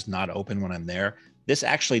 and it's just not open when I'm there. This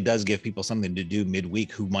actually does give people something to do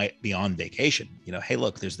midweek who might be on vacation. Hey,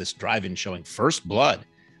 look, there's this drive-in showing First Blood.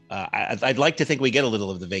 I'd like to think we get a little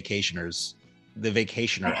of the vacationers.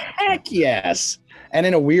 Heck yes. And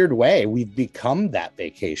in a weird way, we've become that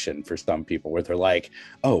vacation for some people where they're like,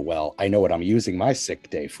 oh, well, I know what I'm using my sick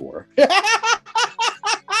day for.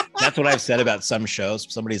 That's what I've said about some shows.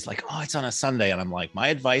 Somebody's like, oh, it's on a Sunday. And I'm like, my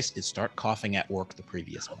advice is start coughing at work the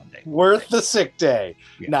previous Monday. Worth the sick day.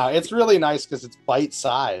 Yeah. No, it's really nice because it's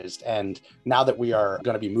bite-sized. And now that we are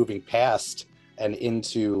going to be moving past and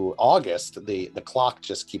into August, the clock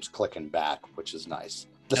just keeps clicking back, which is nice.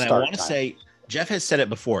 And I want to say, Jeff has said it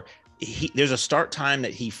before. There's a start time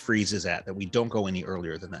that he freezes at that we don't go any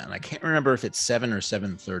earlier than that. And I can't remember if it's 7 or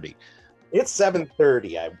 7:30. It's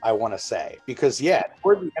 7:30, I want to say, because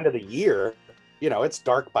toward the end of the year, it's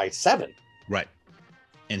dark by 7. Right.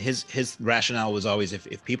 And his rationale was always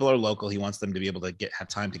if people are local, he wants them to be able to have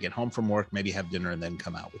time to get home from work, maybe have dinner and then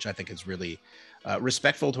come out, which I think is really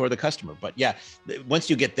respectful toward the customer. But yeah, once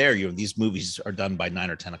you get there, these movies are done by 9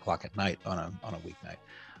 or 10 o'clock at night on a weeknight.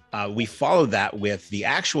 We followed that with the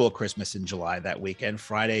actual Christmas in July that weekend,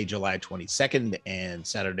 Friday, July 22nd and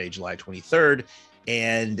Saturday, July 23rd.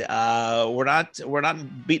 And we're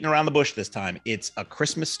not beating around the bush this time. It's A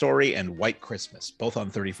Christmas Story and White Christmas, both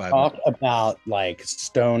on 35. Talk about like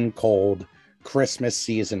stone cold Christmas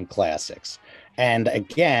season classics. And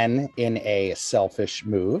again, in a selfish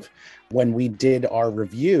move, when we did our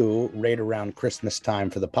review right around Christmas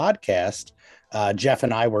time for the podcast, Jeff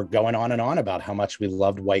and I were going on and on about how much we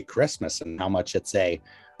loved White Christmas and how much it's a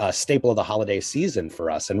staple of the holiday season for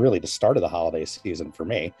us, and really the start of the holiday season for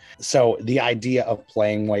me. So the idea of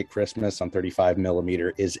playing White Christmas on 35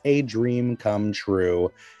 millimeter is a dream come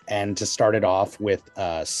true. And to start it off with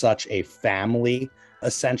such a family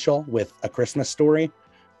essential with A Christmas Story,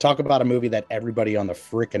 talk about a movie that everybody on the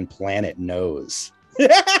frickin' planet knows.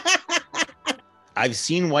 I've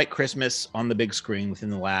seen White Christmas on the big screen within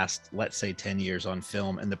the last, let's say, 10 years on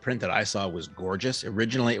film, and the print that I saw was gorgeous.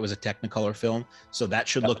 Originally, it was a Technicolor film, so that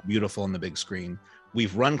should look beautiful on the big screen.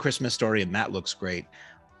 We've run Christmas Story, and that looks great.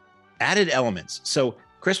 Added elements. So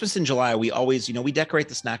Christmas in July, we always, we decorate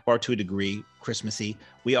the snack bar to a degree, Christmassy.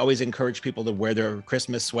 We always encourage people to wear their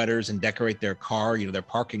Christmas sweaters and decorate their car, their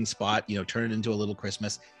parking spot, turn it into a little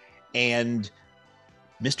Christmas. And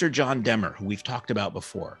Mr. John Demmer, who we've talked about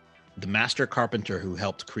before, the master carpenter who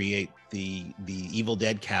helped create the Evil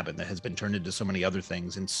Dead cabin that has been turned into so many other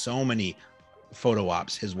things and so many photo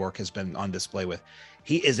ops his work has been on display with.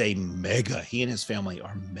 He and his family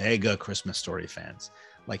are mega Christmas Story fans.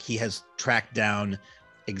 Like, he has tracked down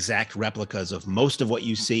exact replicas of most of what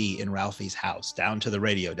you see in Ralphie's house, down to the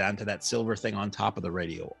radio, down to that silver thing on top of the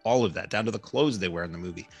radio, all of that, down to the clothes they wear in the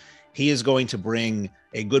movie. He is going to bring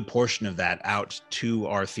a good portion of that out to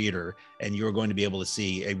our theater, and you're going to be able to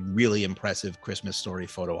see a really impressive Christmas Story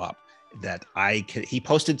photo op that he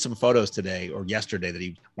posted some photos today or yesterday that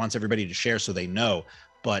he wants everybody to share so they know,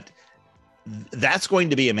 but that's going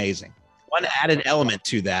to be amazing. One added element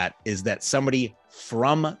to that is that somebody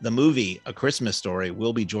from the movie A Christmas Story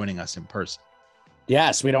will be joining us in person.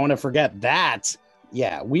 Yes, we don't want to forget that.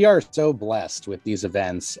 Yeah, we are so blessed with these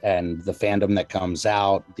events and the fandom that comes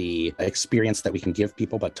out, the experience that we can give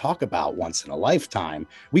people, but talk about once in a lifetime.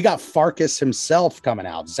 We got Farkas himself coming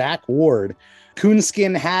out, Zach Ward,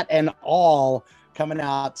 coonskin hat and all, coming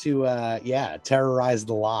out to, terrorize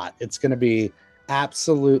the lot. It's going to be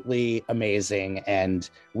absolutely amazing. And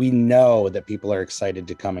we know that people are excited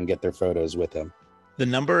to come and get their photos with him. The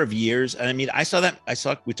number of years, we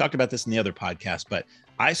talked about this in the other podcast, but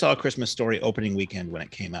I saw A Christmas Story opening weekend when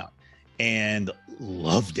it came out and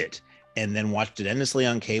loved it, and then watched it endlessly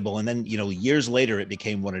on cable. And then, years later, it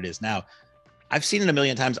became what it is now. I've seen it a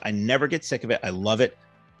million times. I never get sick of it. I love it.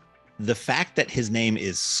 The fact that his name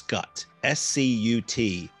is Scut,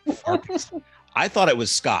 S-C-U-T, I thought it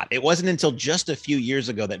was Scott. It wasn't until just a few years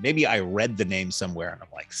ago that maybe I read the name somewhere and I'm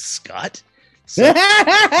like, Scut? So-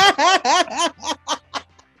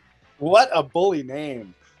 What a bully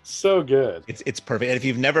name. So good. It's perfect. And if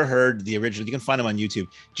you've never heard the original, you can find him on YouTube.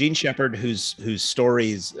 Gene Shepard, whose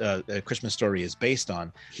stories A Christmas Story is based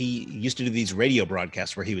on, he used to do these radio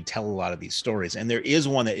broadcasts where he would tell a lot of these stories. And there is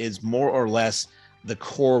one that is more or less the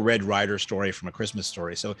core Red Ryder story from A Christmas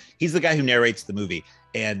Story. So he's the guy who narrates the movie.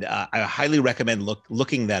 And I highly recommend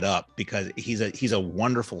looking that up because he's a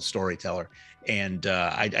wonderful storyteller. And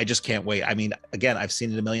I just can't wait. Again, I've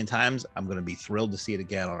seen it a million times. I'm going to be thrilled to see it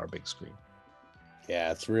again on our big screen.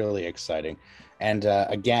 Yeah, it's really exciting. And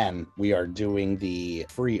again, we are doing the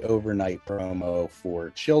free overnight promo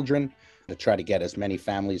for children to try to get as many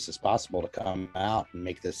families as possible to come out and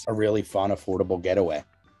make this a really fun, affordable getaway.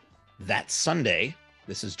 That Sunday,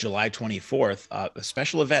 this is July 24th, a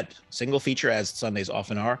special event, single feature as Sundays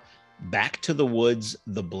often are, Back to the Woods,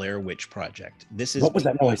 The Blair Witch Project. What was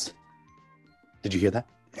that noise? Did you hear that?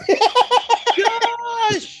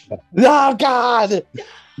 Gosh! Oh, God!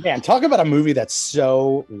 Man, talk about a movie that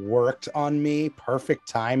so worked on me. Perfect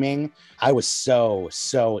timing. I was so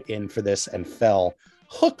in for this and fell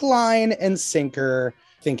hook, line, and sinker,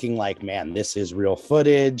 thinking like, man, this is real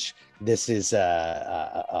footage. This is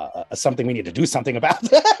something we need to do something about.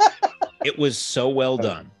 It was so well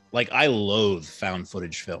done. Like, I loathe found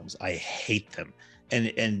footage films. I hate them.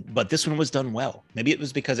 But this one was done well. Maybe it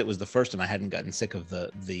was because it was the first and I hadn't gotten sick of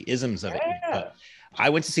the isms of it. But I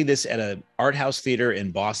went to see this at an art house theater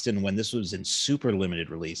in Boston when this was in super limited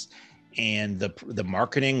release. And the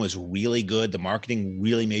marketing was really good. The marketing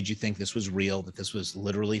really made you think this was real, that this was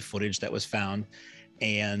literally footage that was found.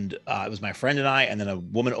 And it was my friend and I, and then a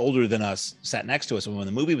woman older than us sat next to us. And when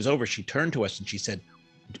the movie was over, she turned to us and she said,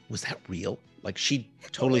 "Was that real?" Like, she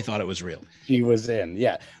totally thought it was real. She was in.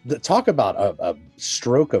 Yeah. Talk about a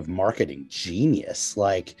stroke of marketing genius.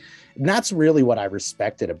 Like, that's really what I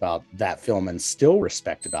respected about that film and still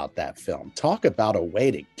respect about that film. Talk about a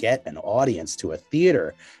way to get an audience to a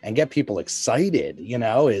theater and get people excited,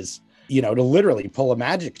 is, to literally pull a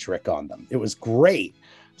magic trick on them. It was great.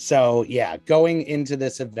 So yeah, going into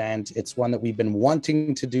this event, it's one that we've been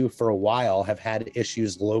wanting to do for a while, have had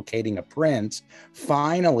issues locating a print,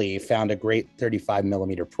 finally found a great 35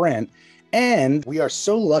 millimeter print. And we are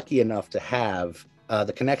so lucky enough to have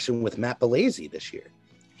the connection with Matt Bellesi this year.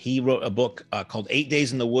 He wrote a book called 8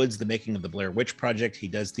 Days in the Woods, The Making of the Blair Witch Project. He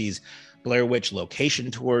does these Blair Witch location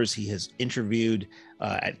tours. He has interviewed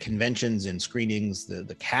at conventions and screenings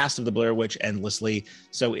the cast of the Blair Witch endlessly.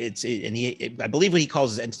 So I believe what he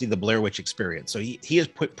calls his entity the Blair Witch Experience. So he is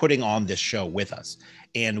putting on this show with us.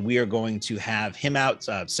 And we are going to have him out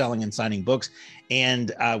selling and signing books.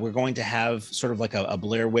 And we're going to have sort of like a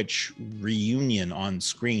Blair Witch reunion on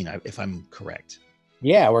screen, if I'm correct.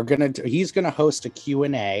 Yeah, he's gonna host a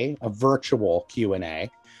Q&A, a virtual Q&A,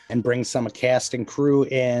 and bring some cast and crew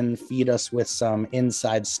in, feed us with some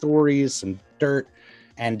inside stories, some dirt.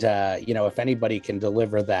 And, if anybody can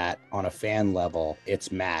deliver that on a fan level,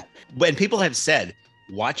 it's Matt. When people have said,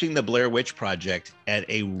 watching the Blair Witch Project at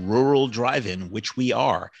a rural drive-in, which we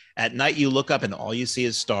are, at night you look up and all you see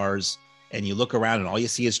is stars, and you look around and all you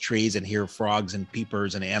see is trees and hear frogs and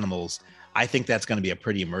peepers and animals. I think that's going to be a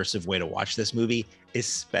pretty immersive way to watch this movie,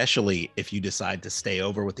 especially if you decide to stay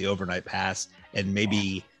over with the overnight pass and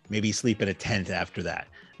maybe sleep in a tent after that.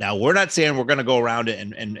 Now, we're not saying we're going to go around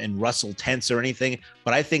and rustle tents or anything,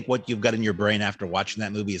 but I think what you've got in your brain after watching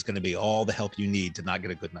that movie is going to be all the help you need to not get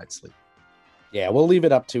a good night's sleep. Yeah, we'll leave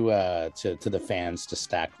it up to the fans to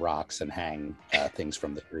stack rocks and hang things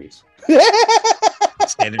from the trees.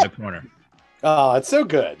 Stand in the corner. Oh, it's so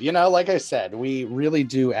good. Like I said, we really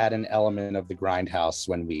do add an element of the grindhouse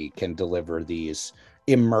when we can deliver these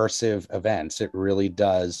immersive events. It really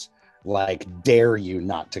does dare you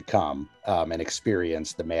not to come and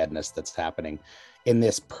experience the madness that's happening in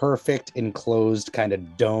this perfect enclosed kind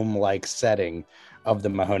of dome-like setting of the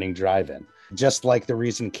Mahoning Drive-In. Just like the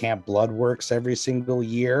reason Camp Blood works every single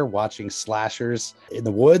year, watching slashers in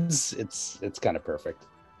the woods, it's kind of perfect.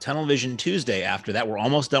 Television Tuesday after that. We're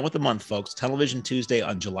almost done with the month, folks. Television Tuesday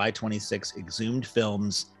on July 26th, Exhumed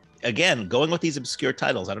Films. Again, going with these obscure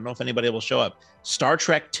titles. I don't know if anybody will show up. Star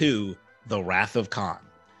Trek II, The Wrath of Khan.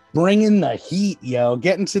 Bring in the heat, yo.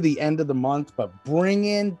 Getting to the end of the month, but bring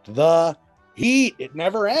in the heat. It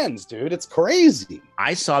never ends, dude. It's crazy.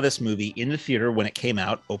 I saw this movie in the theater when it came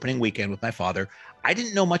out, opening weekend with my father. I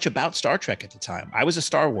didn't know much about Star Trek at the time. I was a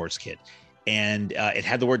Star Wars kid. And it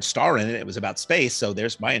had the word star in it. It was about space. So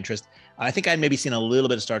there's my interest. I think I'd maybe seen a little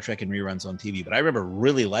bit of Star Trek in reruns on TV, but I remember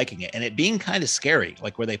really liking it and it being kind of scary,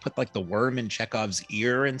 like where they put the worm in Chekhov's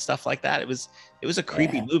ear and stuff like that. It was a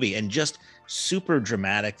creepy movie and just super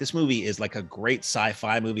dramatic. This movie is like a great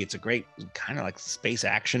sci-fi movie. It's a great kind of like space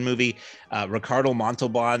action movie. Ricardo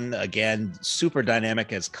Montalban, again, super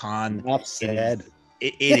dynamic as Khan. Enough said.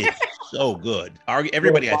 It is so good.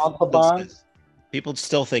 Everybody, people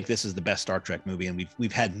still think this is the best Star Trek movie, and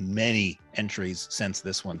we've had many entries since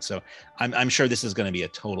this one. So I'm sure this is going to be a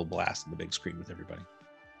total blast on the big screen with everybody.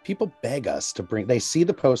 People beg us to they see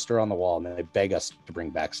the poster on the wall and they beg us to bring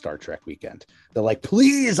back Star Trek Weekend. They're like,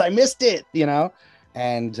 please, I missed it,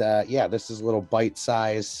 And this is a little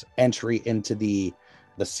bite-size entry into the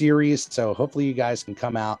series. So hopefully you guys can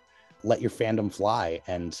come out, let your fandom fly,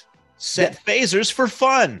 and set phasers for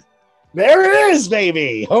fun. There it is,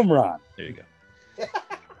 baby. Home run. There you go.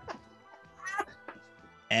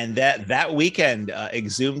 And that weekend,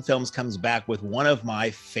 Exhumed Films comes back with one of my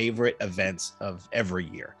favorite events of every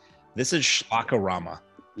year. This is Schlockorama.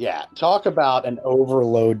 Yeah, talk about an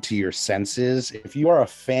overload to your senses. If you are a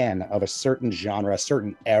fan of a certain genre, a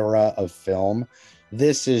certain era of film,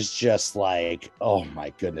 this is just like, oh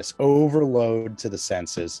my goodness, overload to the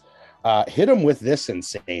senses. Hit them with this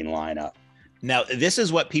insane lineup. Now, this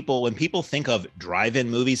is what when people think of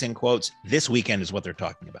drive-in movies in quotes, this weekend is what they're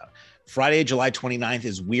talking about. Friday, July 29th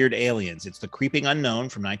is Weird Aliens. It's The Creeping Unknown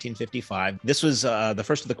from 1955. This was the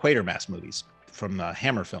first of the Quatermass movies from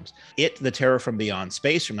Hammer Films. It, The Terror from Beyond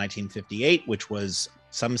Space from 1958, which was,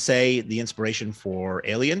 some say, the inspiration for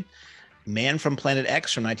Alien. Man from Planet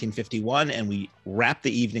X from 1951. And we wrap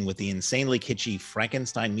the evening with the insanely kitschy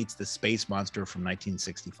Frankenstein Meets the Space Monster from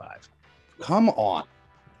 1965. Come on.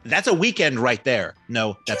 That's a weekend right there.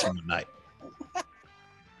 No, that's one night.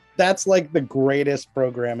 That's like the greatest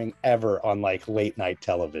programming ever on late night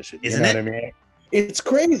television. Isn't it? What I mean? It's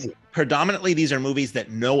crazy. Predominantly, these are movies that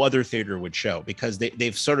no other theater would show because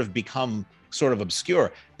they've sort of become sort of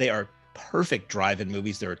obscure. They are perfect drive-in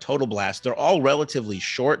movies. They're a total blast. They're all relatively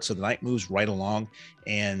short, so the night moves right along.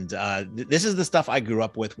 And this is the stuff I grew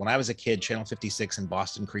up with when I was a kid. Channel 56 and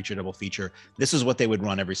Boston Creature Double Feature. This is what they would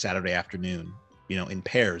run every Saturday afternoon, in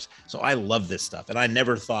pairs. So I love this stuff. And I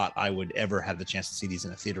never thought I would ever have the chance to see these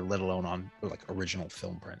in a theater, let alone on original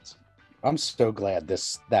film prints. I'm so glad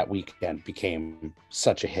that weekend became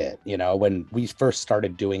such a hit. When we first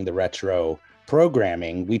started doing the retro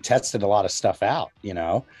programming, we tested a lot of stuff out,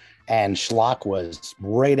 And Schlock was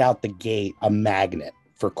right out the gate a magnet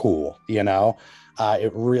for cool, you know?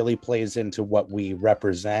 It really plays into what we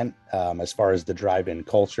represent as far as the drive-in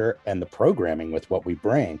culture and the programming with what we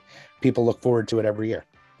bring. People look forward to it every year.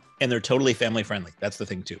 And they're totally family friendly. That's the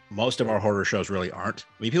thing too. Most of our horror shows really aren't.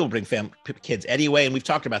 I mean, people bring kids anyway, and we've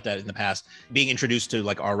talked about that in the past, being introduced to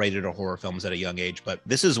like R-rated or horror films at a young age. But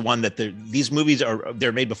this is one that these movies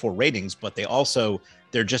they're made before ratings, but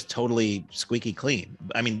they're just totally squeaky clean.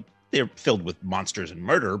 I mean, they're filled with monsters and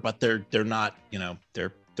murder, but they're not, you know,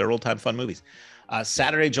 they're old time fun movies.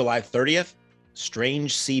 Saturday, July 30th,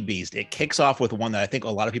 Strange Sea Beast. It kicks off with one that I think a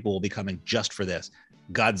lot of people will be coming just for this.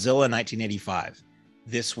 Godzilla 1985.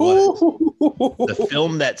 This was the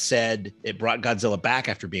film that said it brought Godzilla back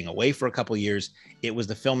after being away for a couple of years. It was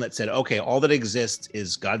the film that said, okay, all that exists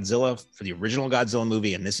is Godzilla for the original Godzilla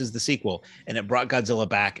movie, and this is the sequel. And it brought Godzilla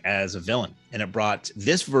back as a villain. And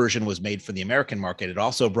this version was made for the American market. It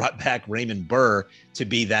also brought back Raymond Burr to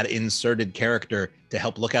be that inserted character to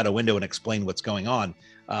help look out a window and explain what's going on,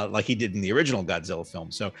 like he did in the original Godzilla film.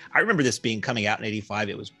 So I remember this coming out in 85.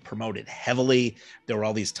 It was promoted heavily. There were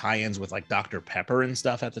all these tie-ins with like Dr. Pepper and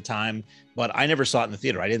stuff at the time, but I never saw it in the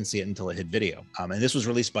theater. I didn't see it until it hit video. And this was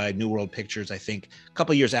released by New World Pictures, I think, a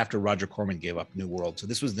couple of years after Roger Corman gave up New World. So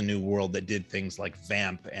this was the New World that did things like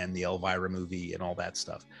Vamp and the Elvira movie and all that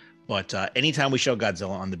stuff. But anytime we show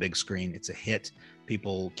Godzilla on the big screen, it's a hit.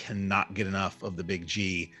 People cannot get enough of the big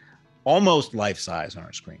G. Almost life size on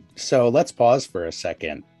our screen. So let's pause for a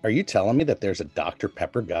second. Are you telling me that there's a Dr.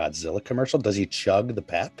 Pepper Godzilla commercial? Does he chug the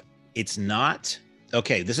pep? It's not.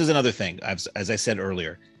 Okay, this is another thing. As I said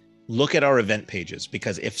earlier, look at our event pages,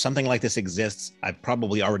 because if something like this exists, I've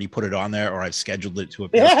probably already put it on there or I've scheduled it to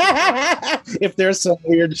appear. If there's some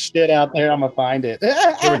weird shit out there, I'm going to find it.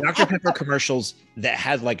 There were Dr. Pepper commercials that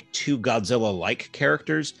had like two Godzilla-like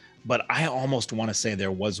characters, but I almost want to say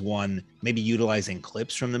there was one maybe utilizing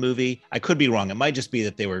clips from the movie. I could be wrong. It might just be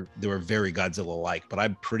that they were very Godzilla-like, but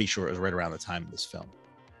I'm pretty sure it was right around the time of this film.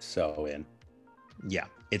 So in. Yeah,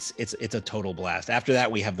 it's a total blast. After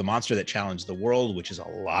that, we have The Monster That Challenged the World, which is a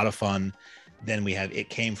lot of fun. Then we have It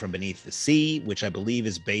Came From Beneath the Sea, which I believe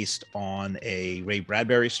is based on a Ray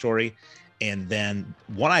Bradbury story. And then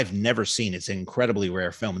one I've never seen, it's an incredibly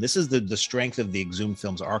rare film. And this is the strength of the Exhumed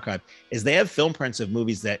Films archive, is they have film prints of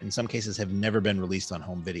movies that in some cases have never been released on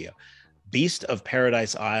home video. Beast of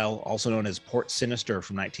Paradise Isle, also known as Port Sinister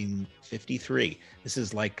from 1953. This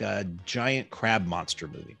is like a giant crab monster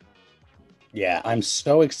movie. Yeah, I'm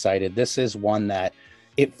so excited. This is one that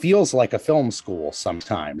it feels like a film school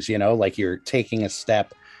sometimes, you know, like you're taking a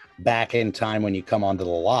step back in time when you come onto the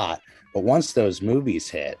lot. But once those movies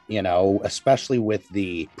hit, you know, especially with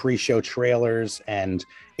the pre-show trailers and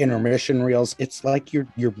intermission reels, it's like you're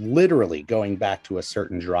literally going back to a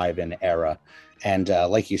certain drive-in era. And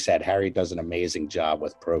like you said, Harry does an amazing job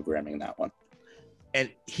with programming that one. And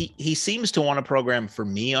he seems to want to program for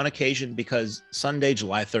me on occasion, because Sunday,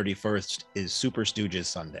 July 31st is Super Stooges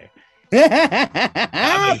Sunday.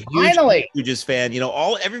 I'm a huge Finally Stooges fan. You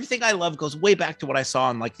know, everything I love goes way back to what I saw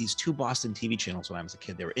on like these two Boston TV channels when I was a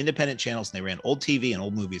kid. They were independent channels and they ran old TV and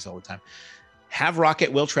old movies all the time. Have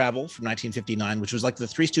Rocket Will Travel from 1959, which was like the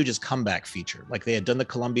Three Stooges comeback feature. Like they had done the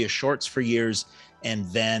Columbia shorts for years, and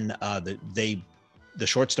then the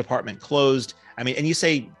shorts department closed. I mean, and you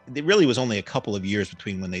say it really was only a couple of years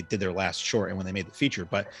between when they did their last short and when they made the feature,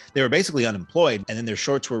 but they were basically unemployed. And then their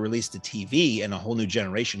shorts were released to TV and a whole new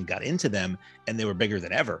generation got into them and they were bigger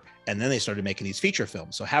than ever. And then they started making these feature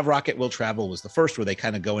films. So Have Rocket Will Travel was the first, where they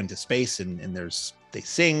kind of go into space and they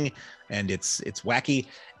sing and it's wacky.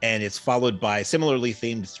 And it's followed by similarly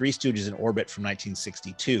themed Three Stooges in Orbit from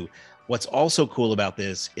 1962. What's also cool about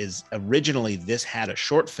this is originally this had a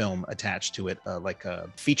short film attached to it, like a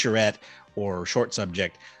featurette or short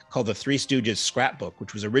subject called The Three Stooges Scrapbook,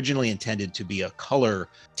 which was originally intended to be a color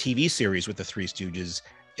TV series with the Three Stooges,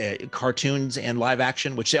 cartoons and live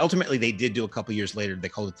action, which ultimately they did do a couple years later. They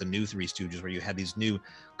called it The New Three Stooges, where you had these new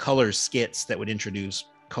color skits that would introduce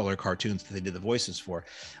color cartoons that they did the voices for.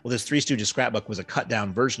 Well, this Three Stooges Scrapbook was a cut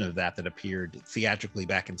down version of that appeared theatrically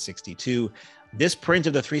back in 62. This print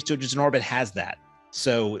of the Three Stooges in Orbit has that.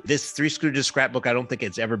 So this Three Stooges Scrapbook, I don't think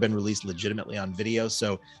it's ever been released legitimately on video.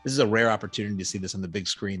 So this is a rare opportunity to see this on the big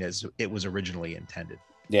screen as it was originally intended.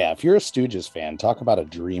 Yeah, if you're a Stooges fan, talk about a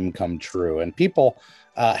dream come true. And people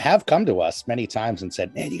have come to us many times and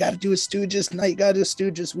said, man, you got to do a Stooges night, you got to do a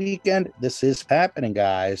Stooges weekend. This is happening,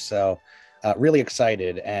 guys. So really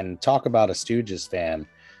excited. And talk about a Stooges fan.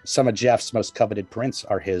 Some of Jeff's most coveted prints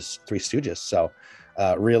are his Three Stooges. So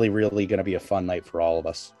really, really going to be a fun night for all of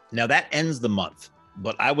us. Now that ends the month.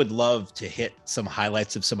 but I would love to hit some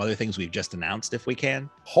highlights of some other things we've just announced if we can.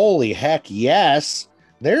 Holy heck, yes.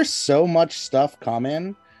 There's so much stuff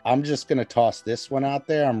coming. I'm just going to toss this one out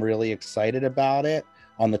there. I'm really excited about it.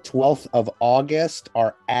 On the 12th of August,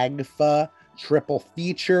 our AGFA triple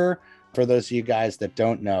feature. For those of you guys that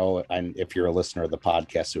don't know, and if you're a listener of the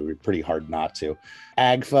podcast, it would be pretty hard not to.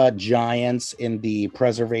 AGFA giants in the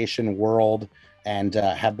preservation world and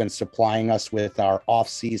have been supplying us with our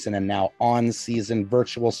off-season and now on-season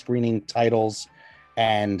virtual screening titles.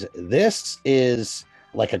 And this is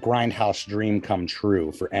like a grindhouse dream come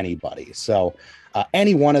true for anybody. So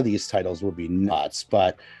any one of these titles would be nuts,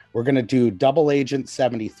 but we're going to do Double Agent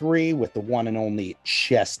 73 with the one and only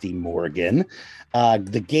Chesty Morgan.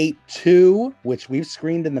 The Gate 2, which we've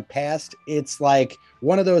screened in the past. It's like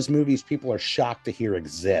one of those movies people are shocked to hear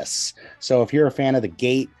exists. So if you're a fan of The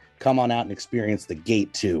Gate, come on out and experience The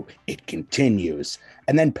Gate 2. It continues.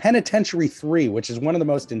 And then Penitentiary 3, which is one of the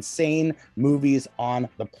most insane movies on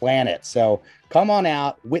the planet. So come on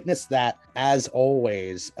out, witness that. As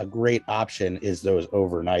always, a great option is those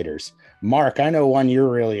overnighters. Mark, I know one you're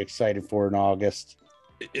really excited for in August.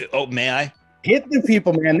 Oh, may I? Hit the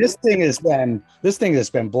people, man. This thing has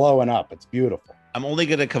been blowing up. It's beautiful. I'm only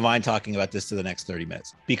going to confine talking about this to the next 30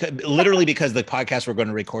 minutes because the podcast we're going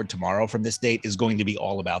to record tomorrow from this date is going to be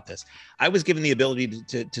all about this. I was given the ability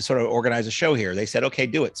to sort of organize a show here. They said, okay,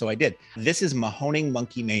 do it. So I did. This is Mahoning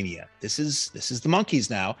Monkey Mania. This is the Monkees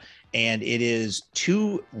now. And it is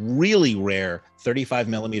two really rare 35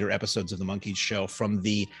 millimeter episodes of the Monkees show from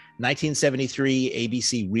the 1973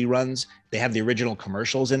 ABC reruns. They have the original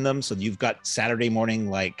commercials in them. So you've got Saturday morning,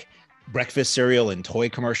 like breakfast cereal and toy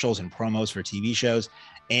commercials and promos for TV shows.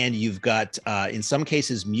 And you've got, in some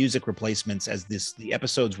cases, music replacements as the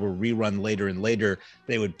episodes were rerun later and later.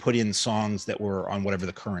 They would put in songs that were on whatever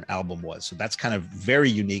the current album was. So that's kind of very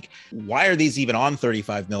unique. Why are these even on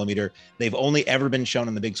 35 millimeter? They've only ever been shown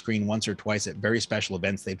on the big screen once or twice at very special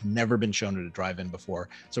events. They've never been shown at a drive-in before.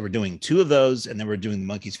 So we're doing two of those, and then we're doing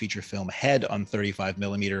the Monkees feature film Head on 35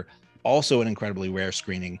 millimeter. Also an incredibly rare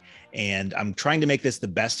screening. And I'm trying to make this the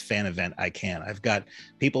best fan event I can. I've got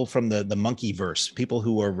people from the Monkeyverse, people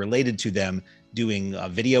who are related to them, doing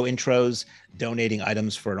video intros, donating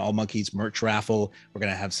items for an All Monkees merch raffle. We're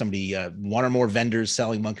going to have somebody, one or more vendors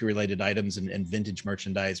selling monkey related items and vintage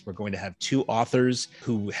merchandise. We're going to have two authors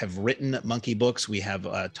who have written monkey books. We have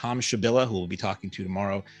Tom Shabilla, who we'll be talking to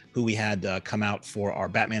tomorrow, who we had come out for our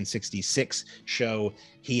Batman 66 show.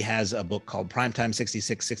 He has a book called Primetime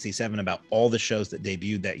 66, 67 about all the shows that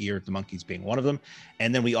debuted that year, the Monkees being one of them.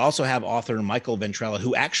 And then we also have author Michael Ventrella,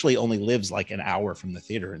 who actually only lives like an hour from the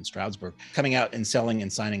theater in Stroudsburg, coming out and selling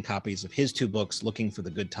and signing copies of his two books, Looking for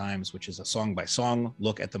the Good Times, which is a song-by-song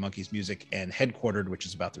look at the Monkees music, and Headquartered, which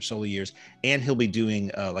is about their solo years. And he'll be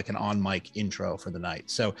doing like an on-mic intro for the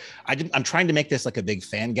night. So I'm trying to make this like a big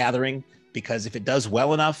fan gathering, because if it does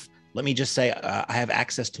well enough, let me just say I have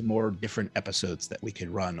access to more different episodes that we could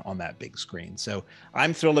run on that big screen. So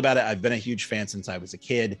I'm thrilled about it. I've been a huge fan since I was a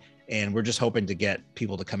kid, and we're just hoping to get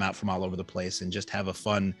people to come out from all over the place and just have a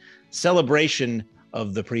fun celebration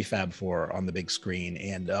of the Prefab 4 on the big screen.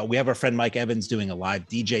 And we have our friend Mike Evans doing a live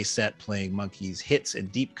DJ set playing Monkees hits and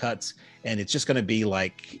deep cuts. And it's just going to be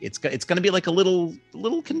like, it's going to be like a little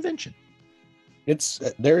convention.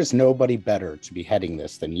 There is nobody better to be heading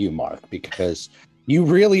this than you, Mark, because you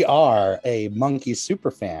really are a Monkees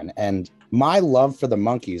super fan. And my love for the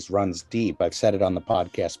Monkees runs deep. I've said it on the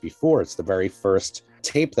podcast before. It's the very first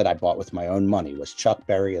tape that I bought with my own money was Chuck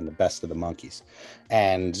Berry and the Best of the Monkees.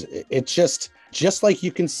 And it's just like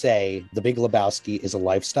you can say The Big Lebowski is a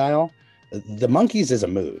lifestyle, the Monkees is a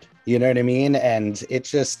mood. You know what I mean? And it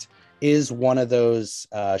just is one of those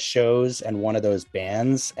shows and one of those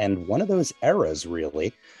bands and one of those eras,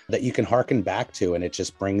 really, that you can harken back to. And it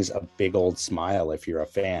just brings a big old smile if you're a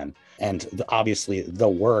fan. And obviously the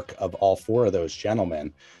work of all four of those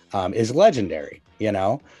gentlemen is legendary. You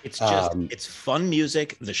know, it's just it's fun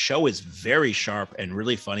music. The show is very sharp and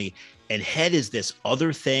really funny. And Head is this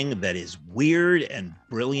other thing that is weird and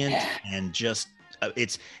brilliant and just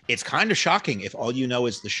it's kind of shocking if all you know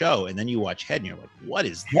is the show and then you watch Head and you're like, what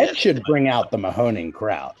is Head this? Should bring out the Mahoning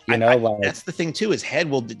crowd. You know, that's the thing too, is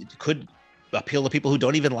Head could appeal to people who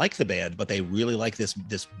don't even like the band, but they really like this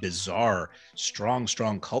bizarre, strong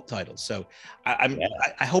cult title. So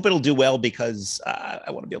I hope it'll do well, because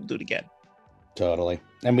I want to be able to do it again. Totally.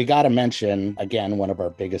 And we got to mention, again, one of our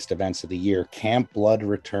biggest events of the year, Camp Blood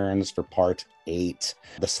returns for part 8.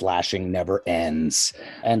 The slashing never ends.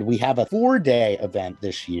 And we have a 4-day event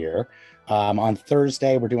this year. On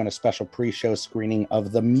Thursday, we're doing a special pre-show screening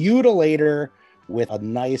of The Mutilator, with a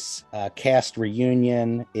nice cast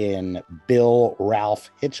reunion in Bill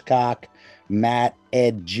Ralph Hitchcock, Matt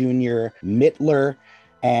Ed Jr. Mittler,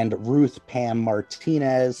 and Ruth Pam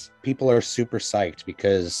Martinez. People are super psyched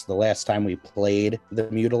because the last time we played The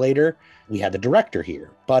Mutilator, we had the director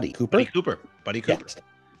here, Buddy Cooper. Buddy Cooper.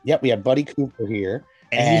 Yep, we had Buddy Cooper here.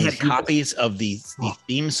 And he had copies of the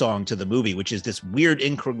theme song to the movie, which is this weird,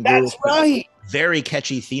 incongruous, that's right, very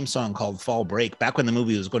catchy theme song called Fall Break, back when the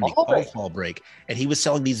movie was going to be called Fall Break. And he was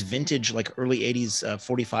selling these vintage, like early 80s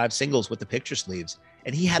 45 singles with the picture sleeves.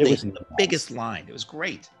 And he had the biggest line. It was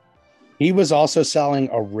great. He was also selling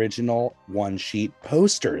original one-sheet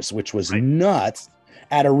posters, which was nuts,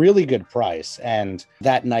 at a really good price. And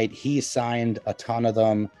that night he signed a ton of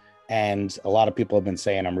them. And a lot of people have been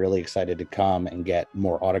saying, I'm really excited to come and get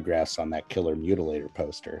more autographs on that Killer Mutilator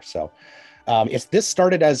poster. So this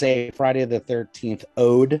started as a Friday the 13th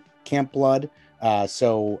ode, Camp Blood.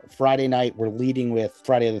 So Friday night, we're leading with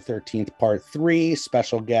Friday the 13th Part 3,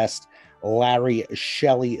 special guest Larry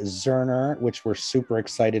Shelley Zerner, which we're super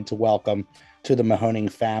excited to welcome to the Mahoning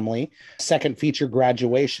family. Second feature,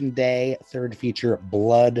 Graduation Day. Third feature,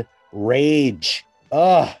 Blood Rage.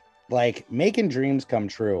 Like making dreams come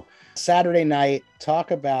true. Saturday night,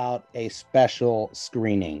 talk about a special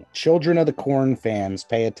screening. Children of the Corn fans,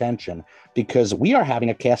 pay attention because we are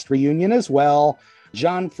having a cast reunion as well.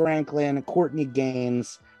 John Franklin, Courtney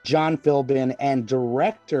Gaines, John Philbin, and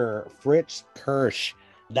director Fritz Kirsch.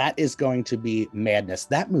 That is going to be madness.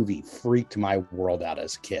 That movie freaked my world out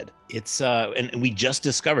as a kid. It's and we just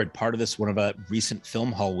discovered part of this one of a recent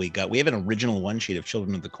film haul we got. We have an original one sheet of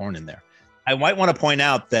Children of the Corn in there. I might want to point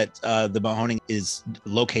out that the Mahoning is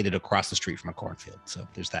located across the street from a cornfield. So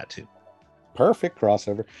there's that too. Perfect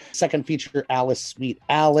crossover. Second feature, Alice Sweet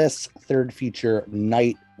Alice. Third feature,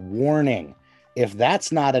 Night Warning. If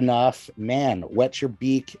that's not enough, man, wet your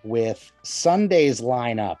beak with Sunday's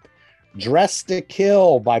lineup. Dress to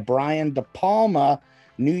Kill by Brian De Palma,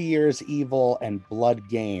 New Year's Evil, and Blood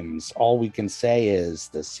Games. All we can say is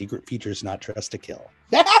the secret feature's not Dress to Kill.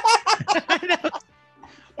 I know.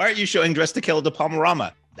 Why aren't you showing Dress to Kill De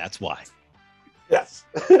Palmarama? That's why. Yes.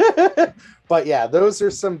 But yeah, those are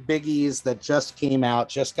some biggies that just came out,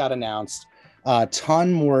 just got announced. A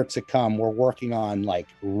ton more to come. We're working on like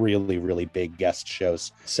really, really big guest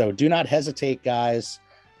shows. So do not hesitate, guys.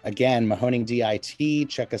 Again, Mahoning DIT.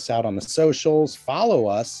 Check us out on the socials. Follow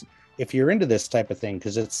us if you're into this type of thing,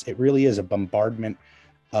 because it really is a bombardment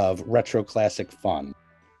of retro classic fun.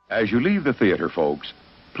 As you leave the theater, folks,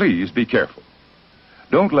 please be careful.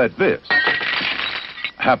 Don't let this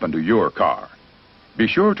happen to your car. Be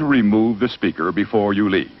sure to remove the speaker before you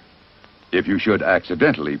leave. If you should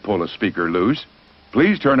accidentally pull a speaker loose,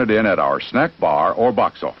 please turn it in at our snack bar or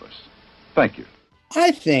box office. Thank you.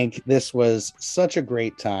 I think this was such a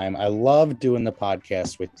great time. I love doing the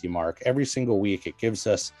podcast with you, Mark. Every single week, it gives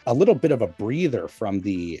us a little bit of a breather from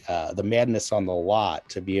the madness on the lot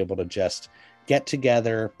to be able to just get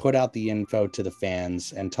together, put out the info to the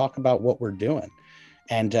fans, and talk about what we're doing.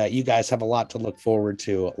 And you guys have a lot to look forward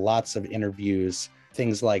to, lots of interviews,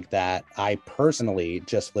 things like that. I personally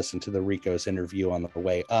just listened to the Rico's interview on the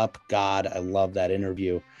way up. God, I love that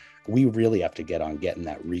interview. We really have to get on getting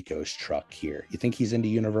that Rico's truck here. You think he's into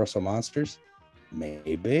Universal Monsters?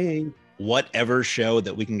 Maybe. Whatever show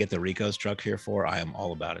that we can get the Rico's truck here for, I am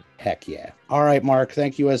all about it. Heck yeah. All right, Mark,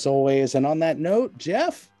 thank you as always. And on that note,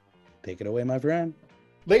 Jeff, take it away, my friend.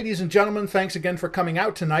 Ladies and gentlemen, thanks again for coming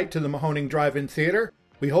out tonight to the Mahoning Drive-In Theater.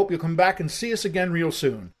 We hope you'll come back and see us again real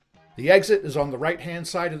soon. The exit is on the right-hand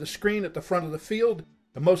side of the screen at the front of the field,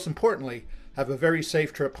 and most importantly, have a very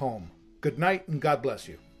safe trip home. Good night and God bless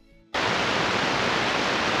you.